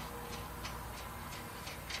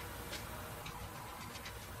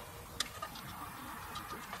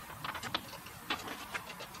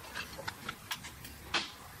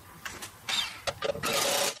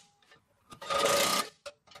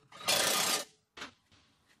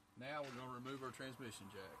 Now we're going to remove our transmission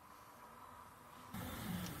jack.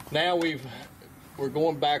 Now we're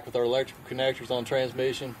going back with our electrical connectors on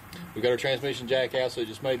transmission. We've got our transmission jack out, so it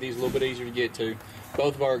just made these a little bit easier to get to.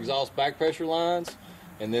 Both of our exhaust back pressure lines,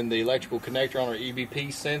 and then the electrical connector on our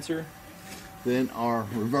EBP sensor. Then our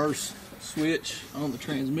reverse switch on the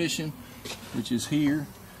transmission, which is here.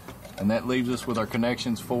 And that leaves us with our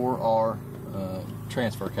connections for our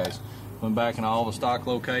transfer case. Went back in all the stock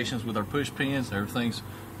locations with our push pins. Everything's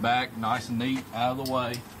back nice and neat, out of the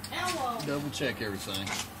way. Double check everything.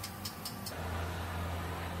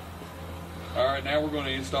 All right, now we're going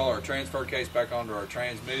to install our transfer case back onto our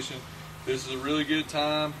transmission. This is a really good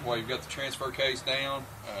time while you've got the transfer case down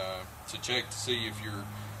to check to see if your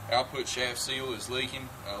output shaft seal is leaking.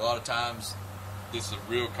 A lot of times this is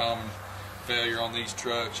a real common failure on these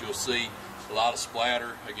trucks. You'll see a lot of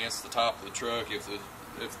splatter against the top of the truck if the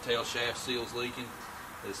tail shaft seal is leaking.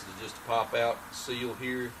 This is just a pop out seal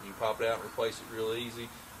here. You can pop it out and replace it real easy.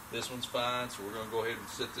 This one's fine, so we're going to go ahead and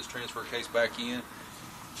set this transfer case back in.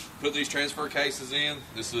 Put these transfer cases in.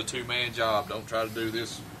 This is a two-man job. Don't try to do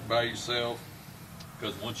this by yourself,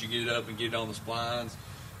 because once you get it up and get it on the splines,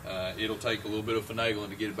 it'll take a little bit of finagling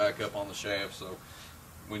to get it back up on the shaft. So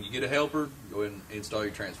when you get a helper, go ahead and install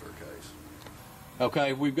your transfer case.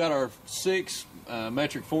 Okay, we've got our 6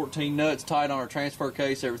 metric 14 nuts tied on our transfer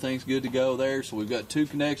case. Everything's good to go there. So we've got 2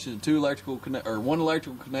 connections, 1 electrical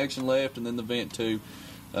connection left, and then the vent tube.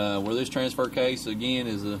 Where this transfer case again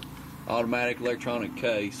is a automatic electronic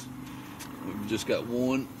case. We've just got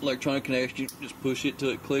 1 electronic connection. Just push it till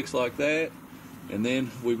it clicks like that, and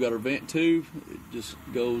then we've got our vent tube. It just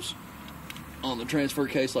goes on the transfer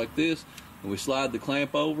case like this, and we slide the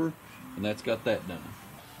clamp over, and that's got that done.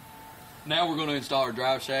 Now we're going to install our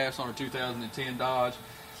drive shafts on our 2010 Dodge.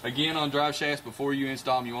 Again, on drive shafts, before you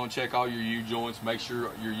install them, you want to check all your U-joints. Make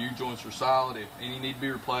sure your U-joints are solid. If any need to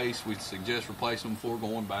be replaced, we suggest replacing them before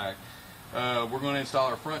going back. We're going to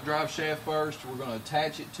install our front drive shaft first. We're going to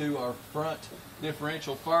attach it to our front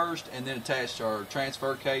differential first, and then attach to our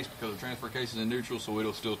transfer case, because the transfer case is in neutral, so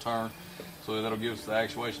it'll still turn. So that'll give us the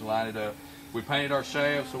actuation to line it up. We painted our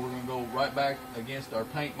shaft, so we're going to go right back against our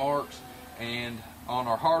paint marks. And on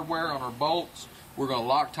our hardware, on our bolts, we're going to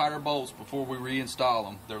Loctite our bolts before we reinstall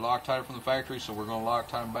them. They're Loctite from the factory, so we're going to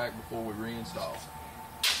Loctite them back before we reinstall.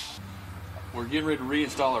 We're getting ready to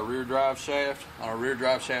reinstall our rear drive shaft. On our rear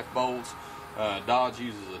drive shaft bolts, Dodge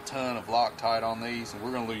uses a ton of Loctite on these, and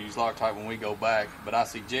we're going to use Loctite when we go back. But I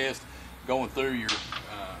suggest going through your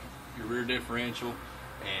rear differential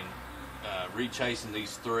and rechasing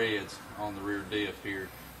these threads on the rear diff here.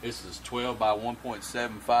 This is 12 by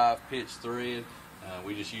 1.75 pitch thread.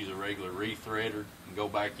 We just use a regular rethreader and go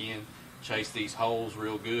back in, chase these holes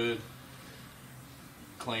real good,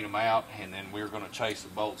 clean them out, and then we're going to chase the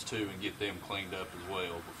bolts too and get them cleaned up as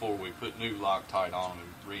well before we put new Loctite on them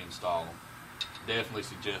and reinstall them. Definitely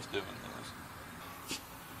suggest doing this.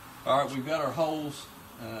 All right, we've got our holes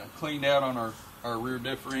cleaned out on our rear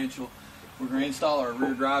differential. We're going to install our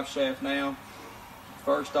rear drive shaft now.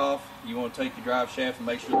 First off, you want to take your drive shaft and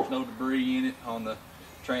make sure there's no debris in it on the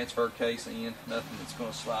transfer case end, nothing that's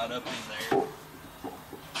going to slide up in there.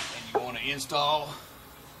 And you want to install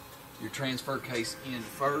your transfer case in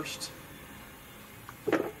first.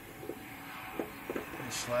 Just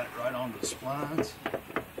slide it right onto the splines.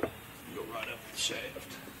 Go right up the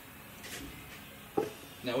shaft.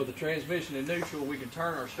 Now with the transmission in neutral, we can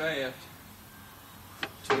turn our shaft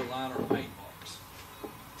to align our paint marks.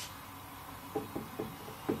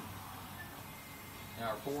 Now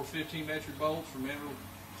our 4 15 metric bolts, remember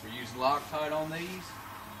we're using Loctite on these.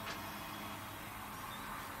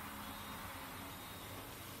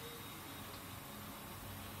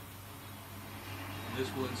 And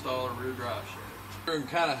this will install our rear drive shaft.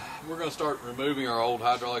 We're going to start removing our old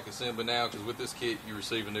hydraulic assembly now, because with this kit you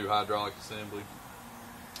receive a new hydraulic assembly.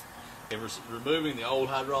 And we're removing the old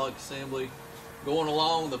hydraulic assembly. Going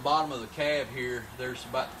along the bottom of the cab here, there's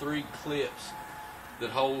about 3 clips that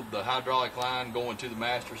hold the hydraulic line going to the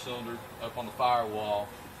master cylinder up on the firewall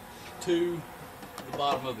to the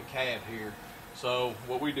bottom of the cab here. So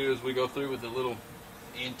what we do is we go through with the little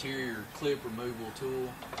interior clip removal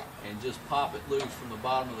tool and just pop it loose from the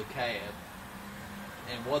bottom of the cab.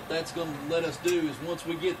 And what that's going to let us do is, once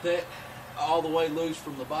we get that all the way loose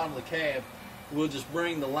from the bottom of the cab, we'll just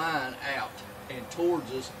bring the line out and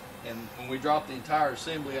towards us. And when we drop the entire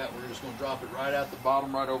assembly out, we're just going to drop it right out the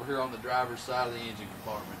bottom, right over here on the driver's side of the engine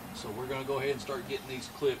compartment. So we're going to go ahead and start getting these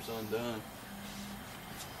clips undone.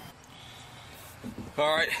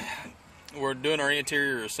 All right, we're doing our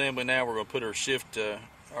interior assembly now. We're going to put our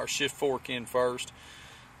shift fork in first,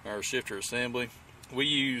 our shifter assembly. We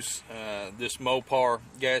use this Mopar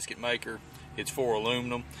gasket maker. It's for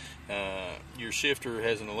aluminum. Your shifter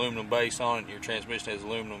has an aluminum base on it. Your transmission has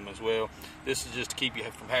aluminum as well. This is just to keep you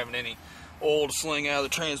from having any oil to sling out of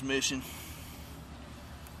the transmission.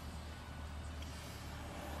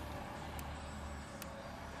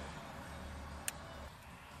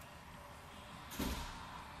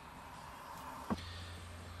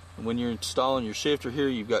 And when you're installing your shifter here,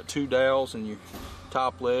 you've got 2 dowels in your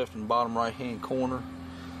top left and bottom right hand corner.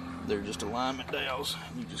 They're just alignment dowels.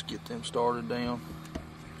 You just get them started down.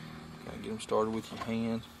 Gotta get them started with your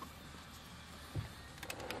hand.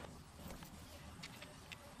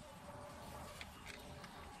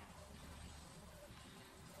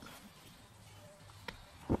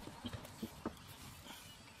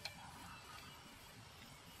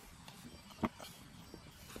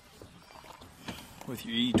 With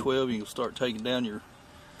your E12, you'll start taking down your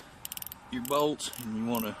bolts, and you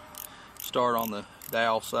want to start on the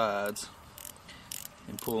dowel sides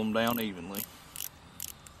and pull them down evenly.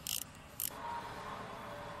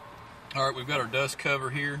 Alright, we've got our dust cover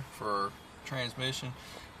here for our transmission.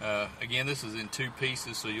 Again, this is in 2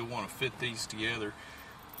 pieces, so you'll want to fit these together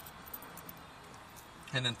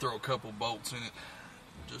and then throw a couple bolts in it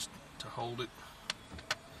just to hold it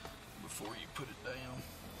before you put it down.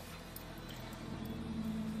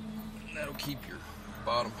 And that'll keep your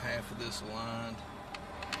bottom half of this aligned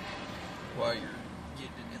while you're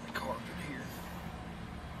getting it in the carpet here.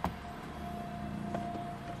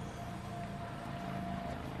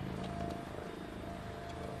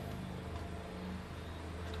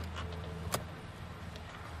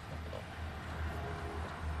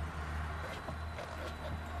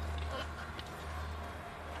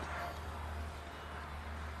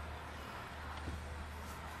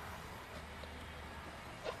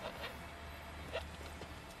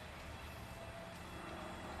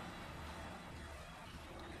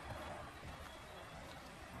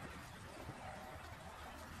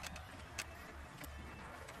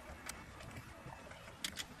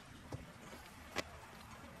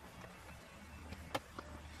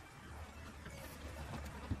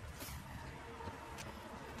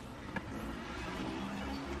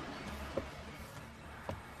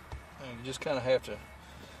 You just kind of have to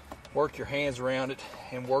work your hands around it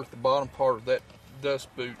and work the bottom part of that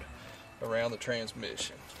dust boot around the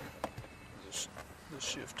transmission. The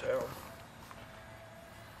shift tower.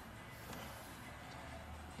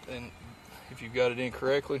 And if you've got it in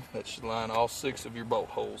correctly, that should line all 6 of your bolt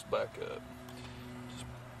holes back up. Just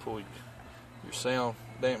pull your sound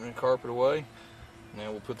dampening carpet away.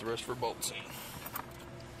 Now we'll put the rest of our bolts in.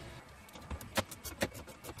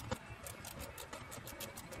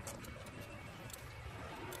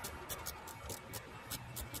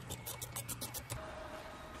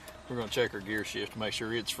 We're going to check our gear shift to make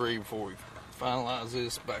sure it's free before we finalize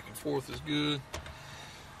this. Back and forth is good.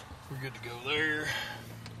 We're good to go there.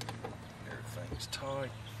 Everything's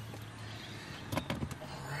tight.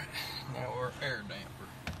 Alright, now our air damper.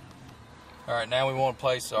 Alright, now we want to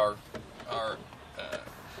place our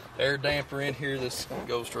air damper in here. This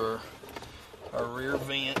goes to our rear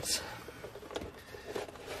vents.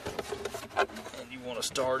 And you want to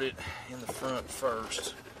start it in the front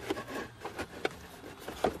first.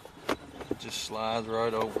 Just slides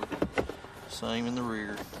right over. Same in the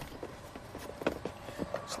rear.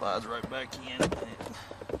 Slides right back in.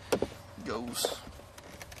 It goes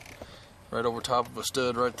right over top of a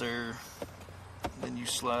stud right there. Then you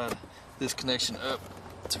slide this connection up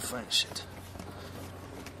to finish it.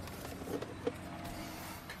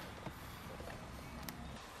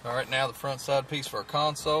 Alright, now the front side piece for our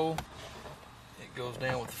console. It goes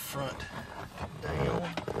down with the front down.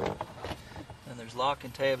 And there's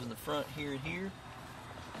locking tabs in the front here and here.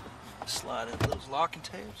 Slide into those locking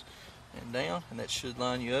tabs and down, and that should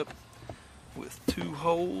line you up with 2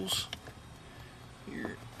 holes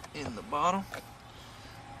here in the bottom,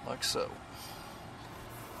 like so.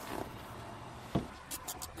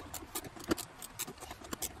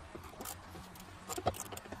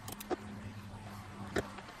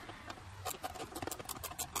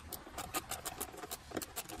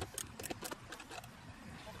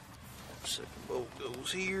 Second bolt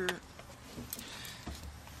goes here.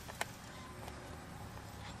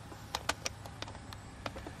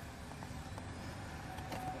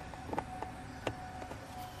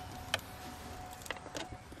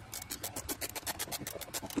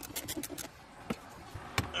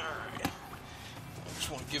 Alright. I just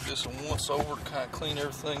want to give this a once over to kind of clean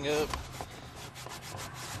everything up.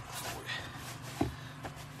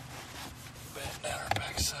 Batten down our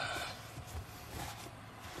backside.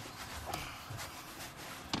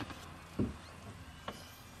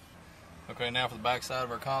 Okay, now for the back side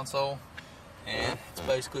of our console, and it's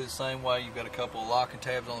basically the same way. You've got a couple of locking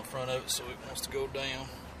tabs on the front of it, so it wants to go down,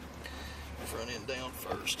 front end down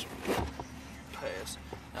first. Pass.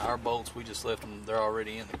 Now our bolts, we just left them, they're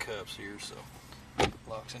already in the cups here, so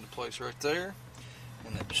locks into place right there,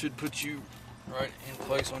 and that should put you right in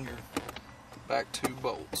place on your back 2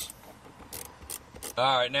 bolts.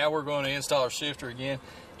 Alright, now we're going to install our shifter again.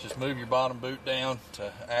 just move your bottom boot down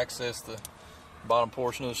to access the bottom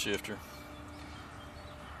portion of the shifter.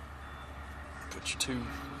 Put your 2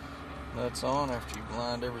 nuts on after you've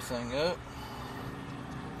lined everything up.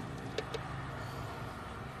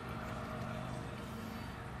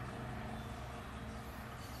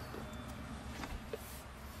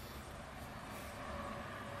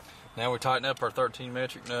 Now we tighten up our 13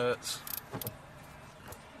 metric nuts.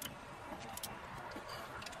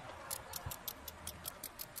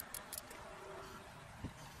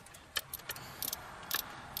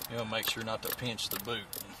 You want to make sure not to pinch the boot.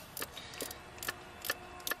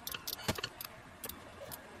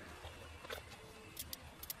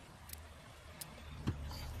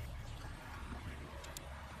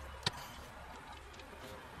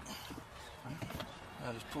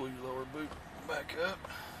 Now just pull your lower boot back up.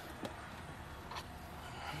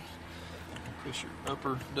 Push your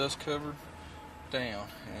upper dust cover down,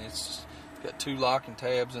 and it's got 2 locking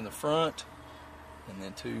tabs in the front and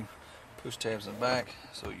then 2 push tabs in the back.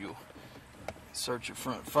 So you'll insert your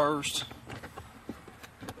front first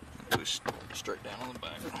and push straight down on the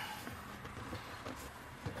back.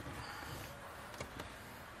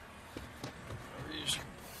 There's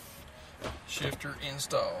your shifter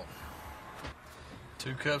installed.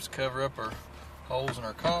 2 cups cover up our holes in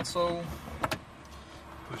our console.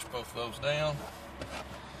 Push both of those down,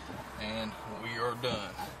 and we are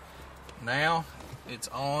done. Now it's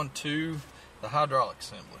on to the hydraulic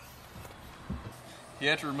assembly. You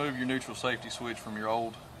have to remove your neutral safety switch from your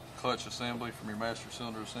old clutch assembly, from your master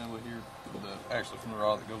cylinder assembly here, actually from the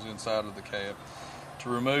rod that goes inside of the cab. To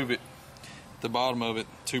remove it, at the bottom of it,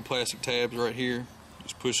 2 plastic tabs right here.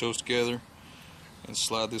 Just push those together and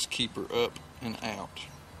slide this keeper up and out.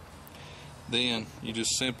 Then you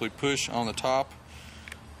just simply push on the top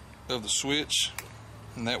of the switch,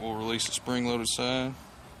 and that will release the spring-loaded side.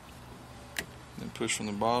 Then push from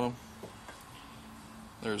the bottom.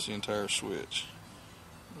 There's the entire switch.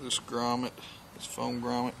 This grommet, this foam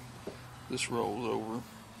grommet, this rolls over.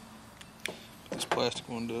 This plastic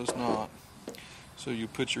one does not. So you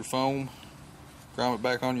put your foam grommet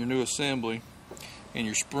back on your new assembly, and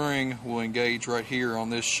your spring will engage right here on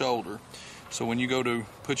this shoulder. So when you go to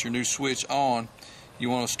put your new switch on, you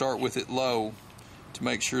want to start with it low to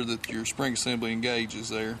make sure that your spring assembly engages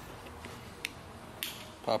there.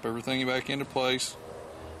 Pop everything back into place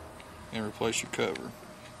and replace your cover.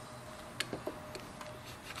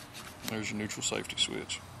 There's your neutral safety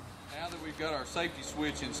switch. Now that we've got our safety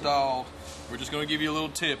switch installed, we're just going to give you a little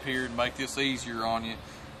tip here to make this easier on you.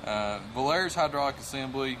 Valair's hydraulic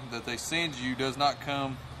assembly that they send you does not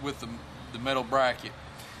come with the metal bracket.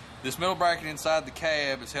 This metal bracket inside the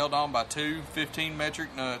cab is held on by 2 15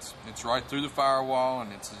 metric nuts. It's right through the firewall,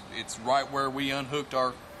 and it's right where we unhooked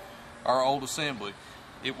our old assembly.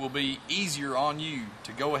 It will be easier on you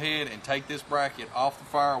to go ahead and take this bracket off the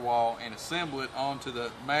firewall and assemble it onto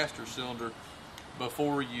the master cylinder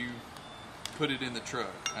before you put it in the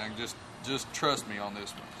truck. And just trust me on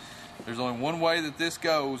this one. There's only one way that this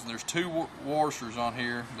goes, and there's 2 washers on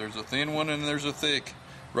here. There's a thin one and there's a thick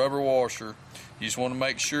rubber washer. You just want to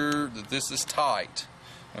make sure that this is tight.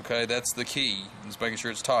 Okay, that's the key. Just making sure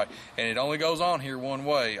it's tight. And it only goes on here one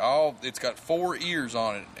way. It's got 4 ears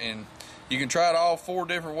on it, and you can try it all 4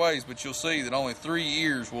 different ways, but you'll see that only 3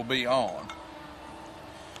 ears will be on.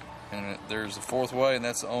 And there's the 4th way, and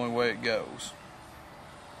that's the only way it goes.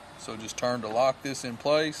 So just turn to lock this in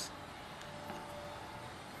place.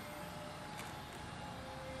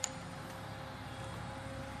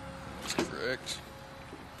 That's correct.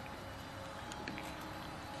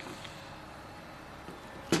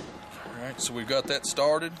 Alright, so we've got that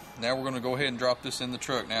started. Now we're going to go ahead and drop this in the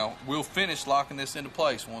truck. Now, we'll finish locking this into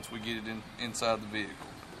place once we get it inside the vehicle.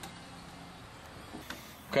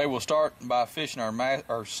 Okay, we'll start by fishing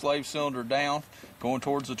our slave cylinder down, going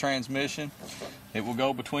towards the transmission. It will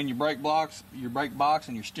go between your brake box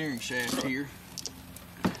and your steering shaft here,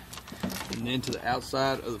 and then to the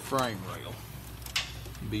outside of the frame rail.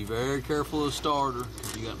 Be very careful of the starter,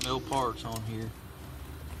 because you got metal parts on here.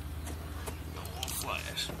 Don't want to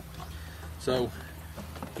flash. So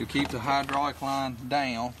you'll keep the hydraulic line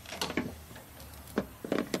down,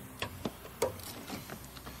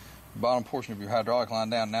 bottom portion of your hydraulic line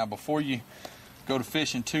down. Now before you go to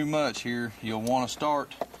fishing too much here, you'll want to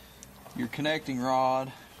start your connecting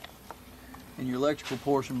rod and your electrical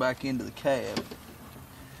portion back into the cab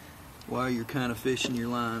while you're kind of fishing your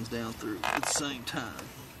lines down through at the same time.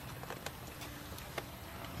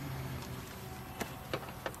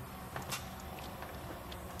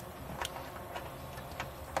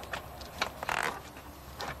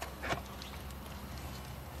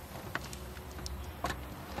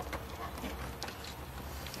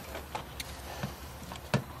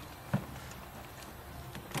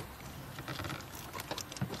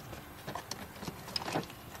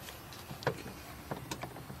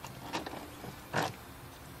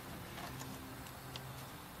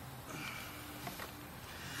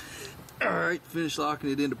 Alright, finish locking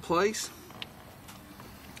it into place.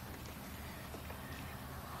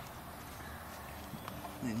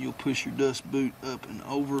 And you'll push your dust boot up and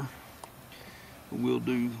over. We'll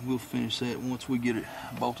finish that once we get it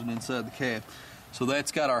bolted inside the cab. So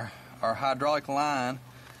that's got our hydraulic line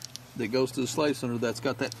that goes to the slave cylinder that's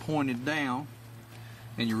got that pointed down,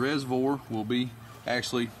 and your reservoir will be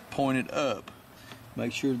actually pointed up.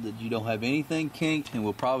 Make sure that you don't have anything kinked, and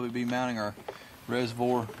we'll probably be mounting our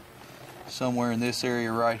reservoir somewhere in this area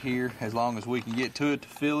right here, as long as we can get to it to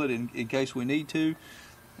fill it in case we need to,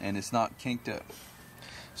 and it's not kinked up.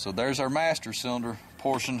 So there's our master cylinder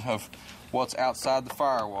portion of what's outside the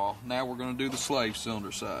firewall. Now we're going to do the slave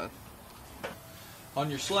cylinder side. On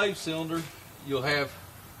your slave cylinder, you'll have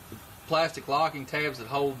the plastic locking tabs that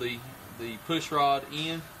hold the push rod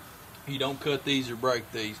in. You don't cut these or break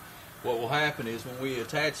these. What will happen is when we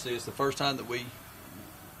attach this, the first time that we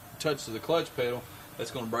touch the clutch pedal, that's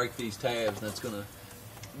going to break these tabs, and that's going to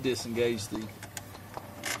disengage the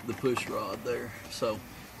push rod there. So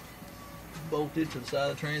bolt it to the side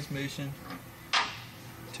of the transmission.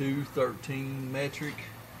 2 13 metric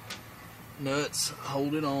nuts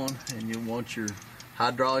hold it on, and you'll want your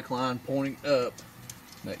hydraulic line pointing up.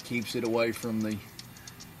 That keeps it away from the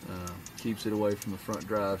front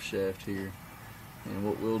drive shaft here. And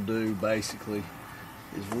what we'll do basically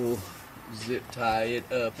is we'll zip tie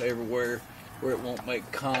it up everywhere where it won't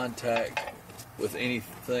make contact with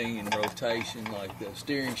anything in rotation, like the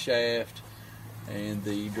steering shaft and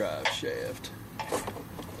the drive shaft.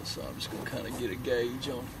 So I'm just going to kind of get a gauge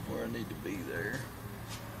on where I need to be there.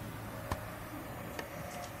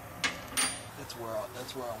 That's where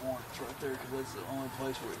I want it, right there, because that's the only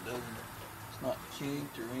place where it's not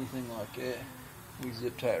kinked or anything like that. We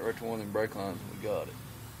zip tie it right to one of them brake lines and we got it.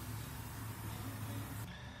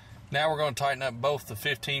 Now we're going to tighten up both the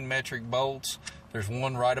 15 metric bolts. There's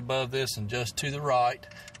one right above this and just to the right.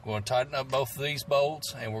 We're going to tighten up both of these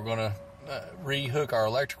bolts, and we're going to re-hook our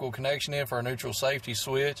electrical connection in for our neutral safety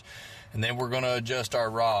switch, and then we're going to adjust our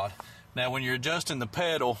rod. Now when you're adjusting the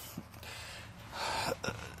pedal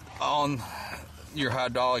on your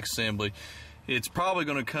hydraulic assembly, it's probably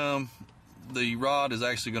going to come, the rod is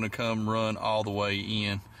actually going to come run all the way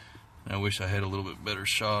in. I wish I had a little bit better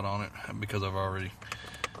shot on it because I've already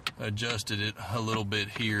adjusted it a little bit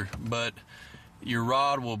here, but your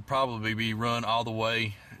rod will probably be run all the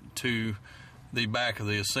way to the back of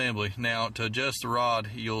the assembly. Now to adjust the rod,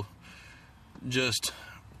 you'll just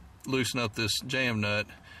loosen up this jam nut,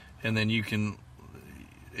 and then you can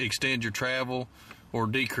extend your travel or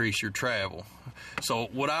decrease your travel. So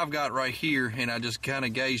what I've got right here, and I just kind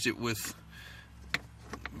of gauged it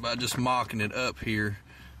by just mocking it up here,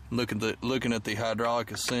 looking at the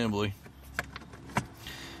hydraulic assembly.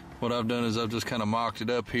 What I've done is I've just kind of mocked it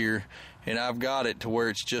up here, and I've got it to where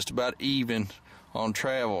it's just about even on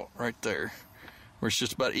travel right there, where it's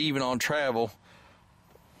just about even on travel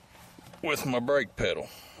with my brake pedal.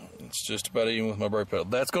 It's just about even with my brake pedal.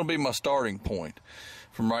 That's going to be my starting point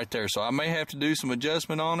from right there. So I may have to do some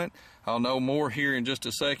adjustment on it. I'll know more here in just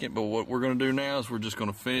a second, but what we're going to do now is we're just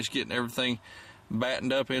going to finish getting everything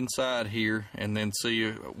battened up inside here and then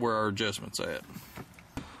see where our adjustment's at.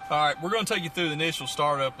 Alright, we're going to take you through the initial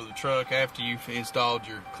startup of the truck after you've installed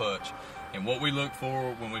your clutch, and what we look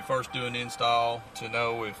for when we first do an install to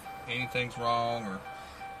know if anything's wrong or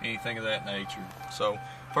anything of that nature. So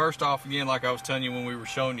first off, again, like I was telling you when we were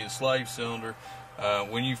showing you the slave cylinder,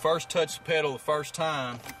 when you first touch the pedal the first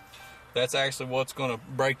time, that's actually what's going to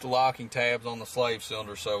break the locking tabs on the slave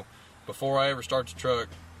cylinder. So before I ever start the truck,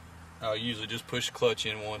 I'll usually just push the clutch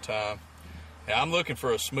in one time. Now I'm looking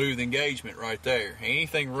for a smooth engagement right there.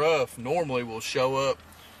 Anything rough normally will show up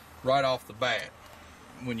right off the bat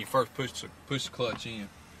when you first push the clutch in.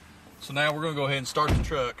 So now we're going to go ahead and start the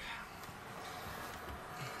truck.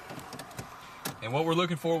 And what we're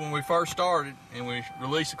looking for when we first started and we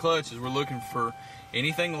release the clutch is we're looking for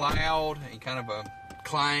anything loud and kind of a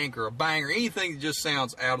clank or a bang or anything that just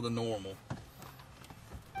sounds out of the normal.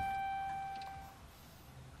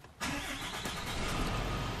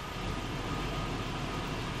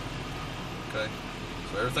 Okay,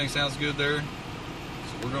 so everything sounds good there. So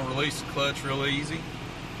we're going to release the clutch real easy.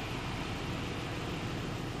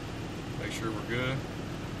 Make sure we're good.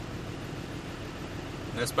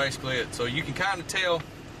 And that's basically it. So you can kind of tell,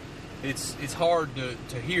 it's hard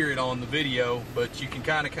to hear it on the video, but you can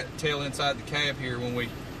kind of tell inside the cab here when we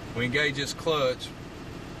engage this clutch.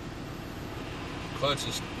 Clutch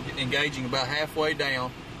is engaging about halfway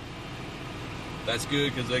down. That's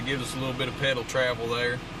good because that gives us a little bit of pedal travel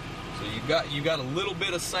there. So you've got a little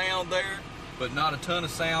bit of sound there, but not a ton of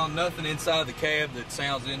sound. Nothing inside the cab that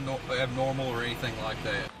sounds abnormal or anything like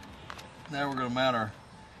that. Now we're going to mount our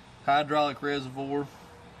hydraulic reservoir.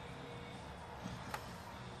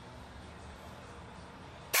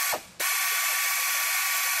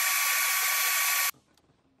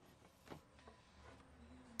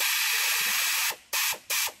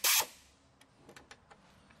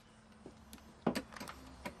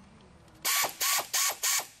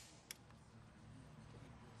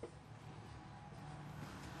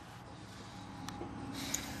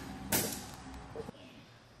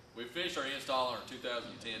 We finished our install on our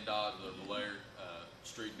 2010 Dodge Valair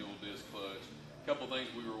Street Dual Disc clutch. A couple things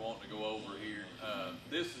we were wanting to go over here.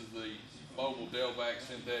 This is the mobile Delvac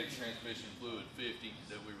synthetic transmission fluid 50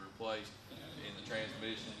 that we replaced in the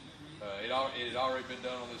transmission. It had already been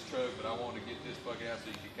done on this truck, but I wanted to get this bucket out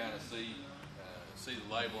so you could kind of see the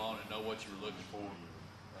label on it and know what you were looking for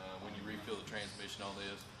when you refill the transmission on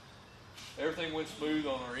this. Everything went smooth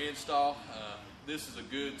on our install. This is a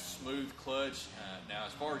good smooth clutch. Now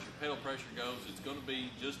as far as your pedal pressure goes, it's going to be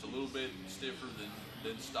just a little bit stiffer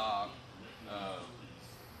than stock.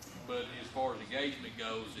 But as far as engagement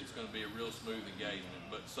goes, it's going to be a real smooth engagement.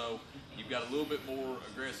 But so you've got a little bit more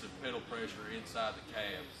aggressive pedal pressure inside the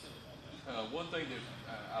cab. One thing that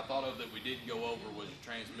I thought of that we didn't go over was your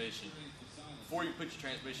transmission. Before you put your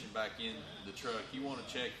transmission back in the truck, you want to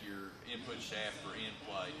check your input shaft for in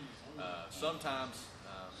play. Sometimes,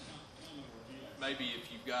 maybe if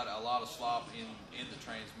you've got a lot of slop in the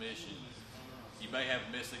transmission, you may have a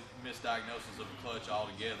misdiagnosis of the clutch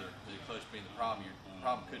altogether. The clutch being the problem. Your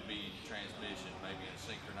problem could be in your transmission, maybe in a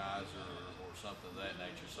synchronizer or something of that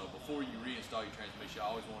nature. So before you reinstall your transmission, you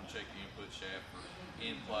always want to check the input shaft for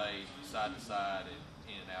in play, side to side, and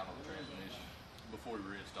in and out on the transmission before you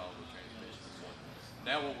reinstall the transmission. So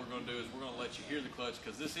now what we're going to do is we're going to let you hear the clutch,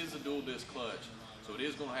 because this is a dual disc clutch. So it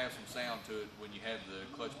is going to have some sound to it when you have the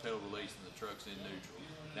clutch pedal release and the truck's in neutral.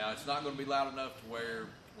 Now it's not going to be loud enough to where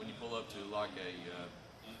when you pull up to like a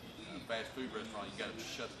fast food restaurant, you got to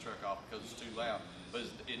shut the truck off because it's too loud. But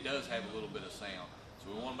it does have a little bit of sound.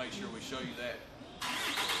 So we want to make sure we show you that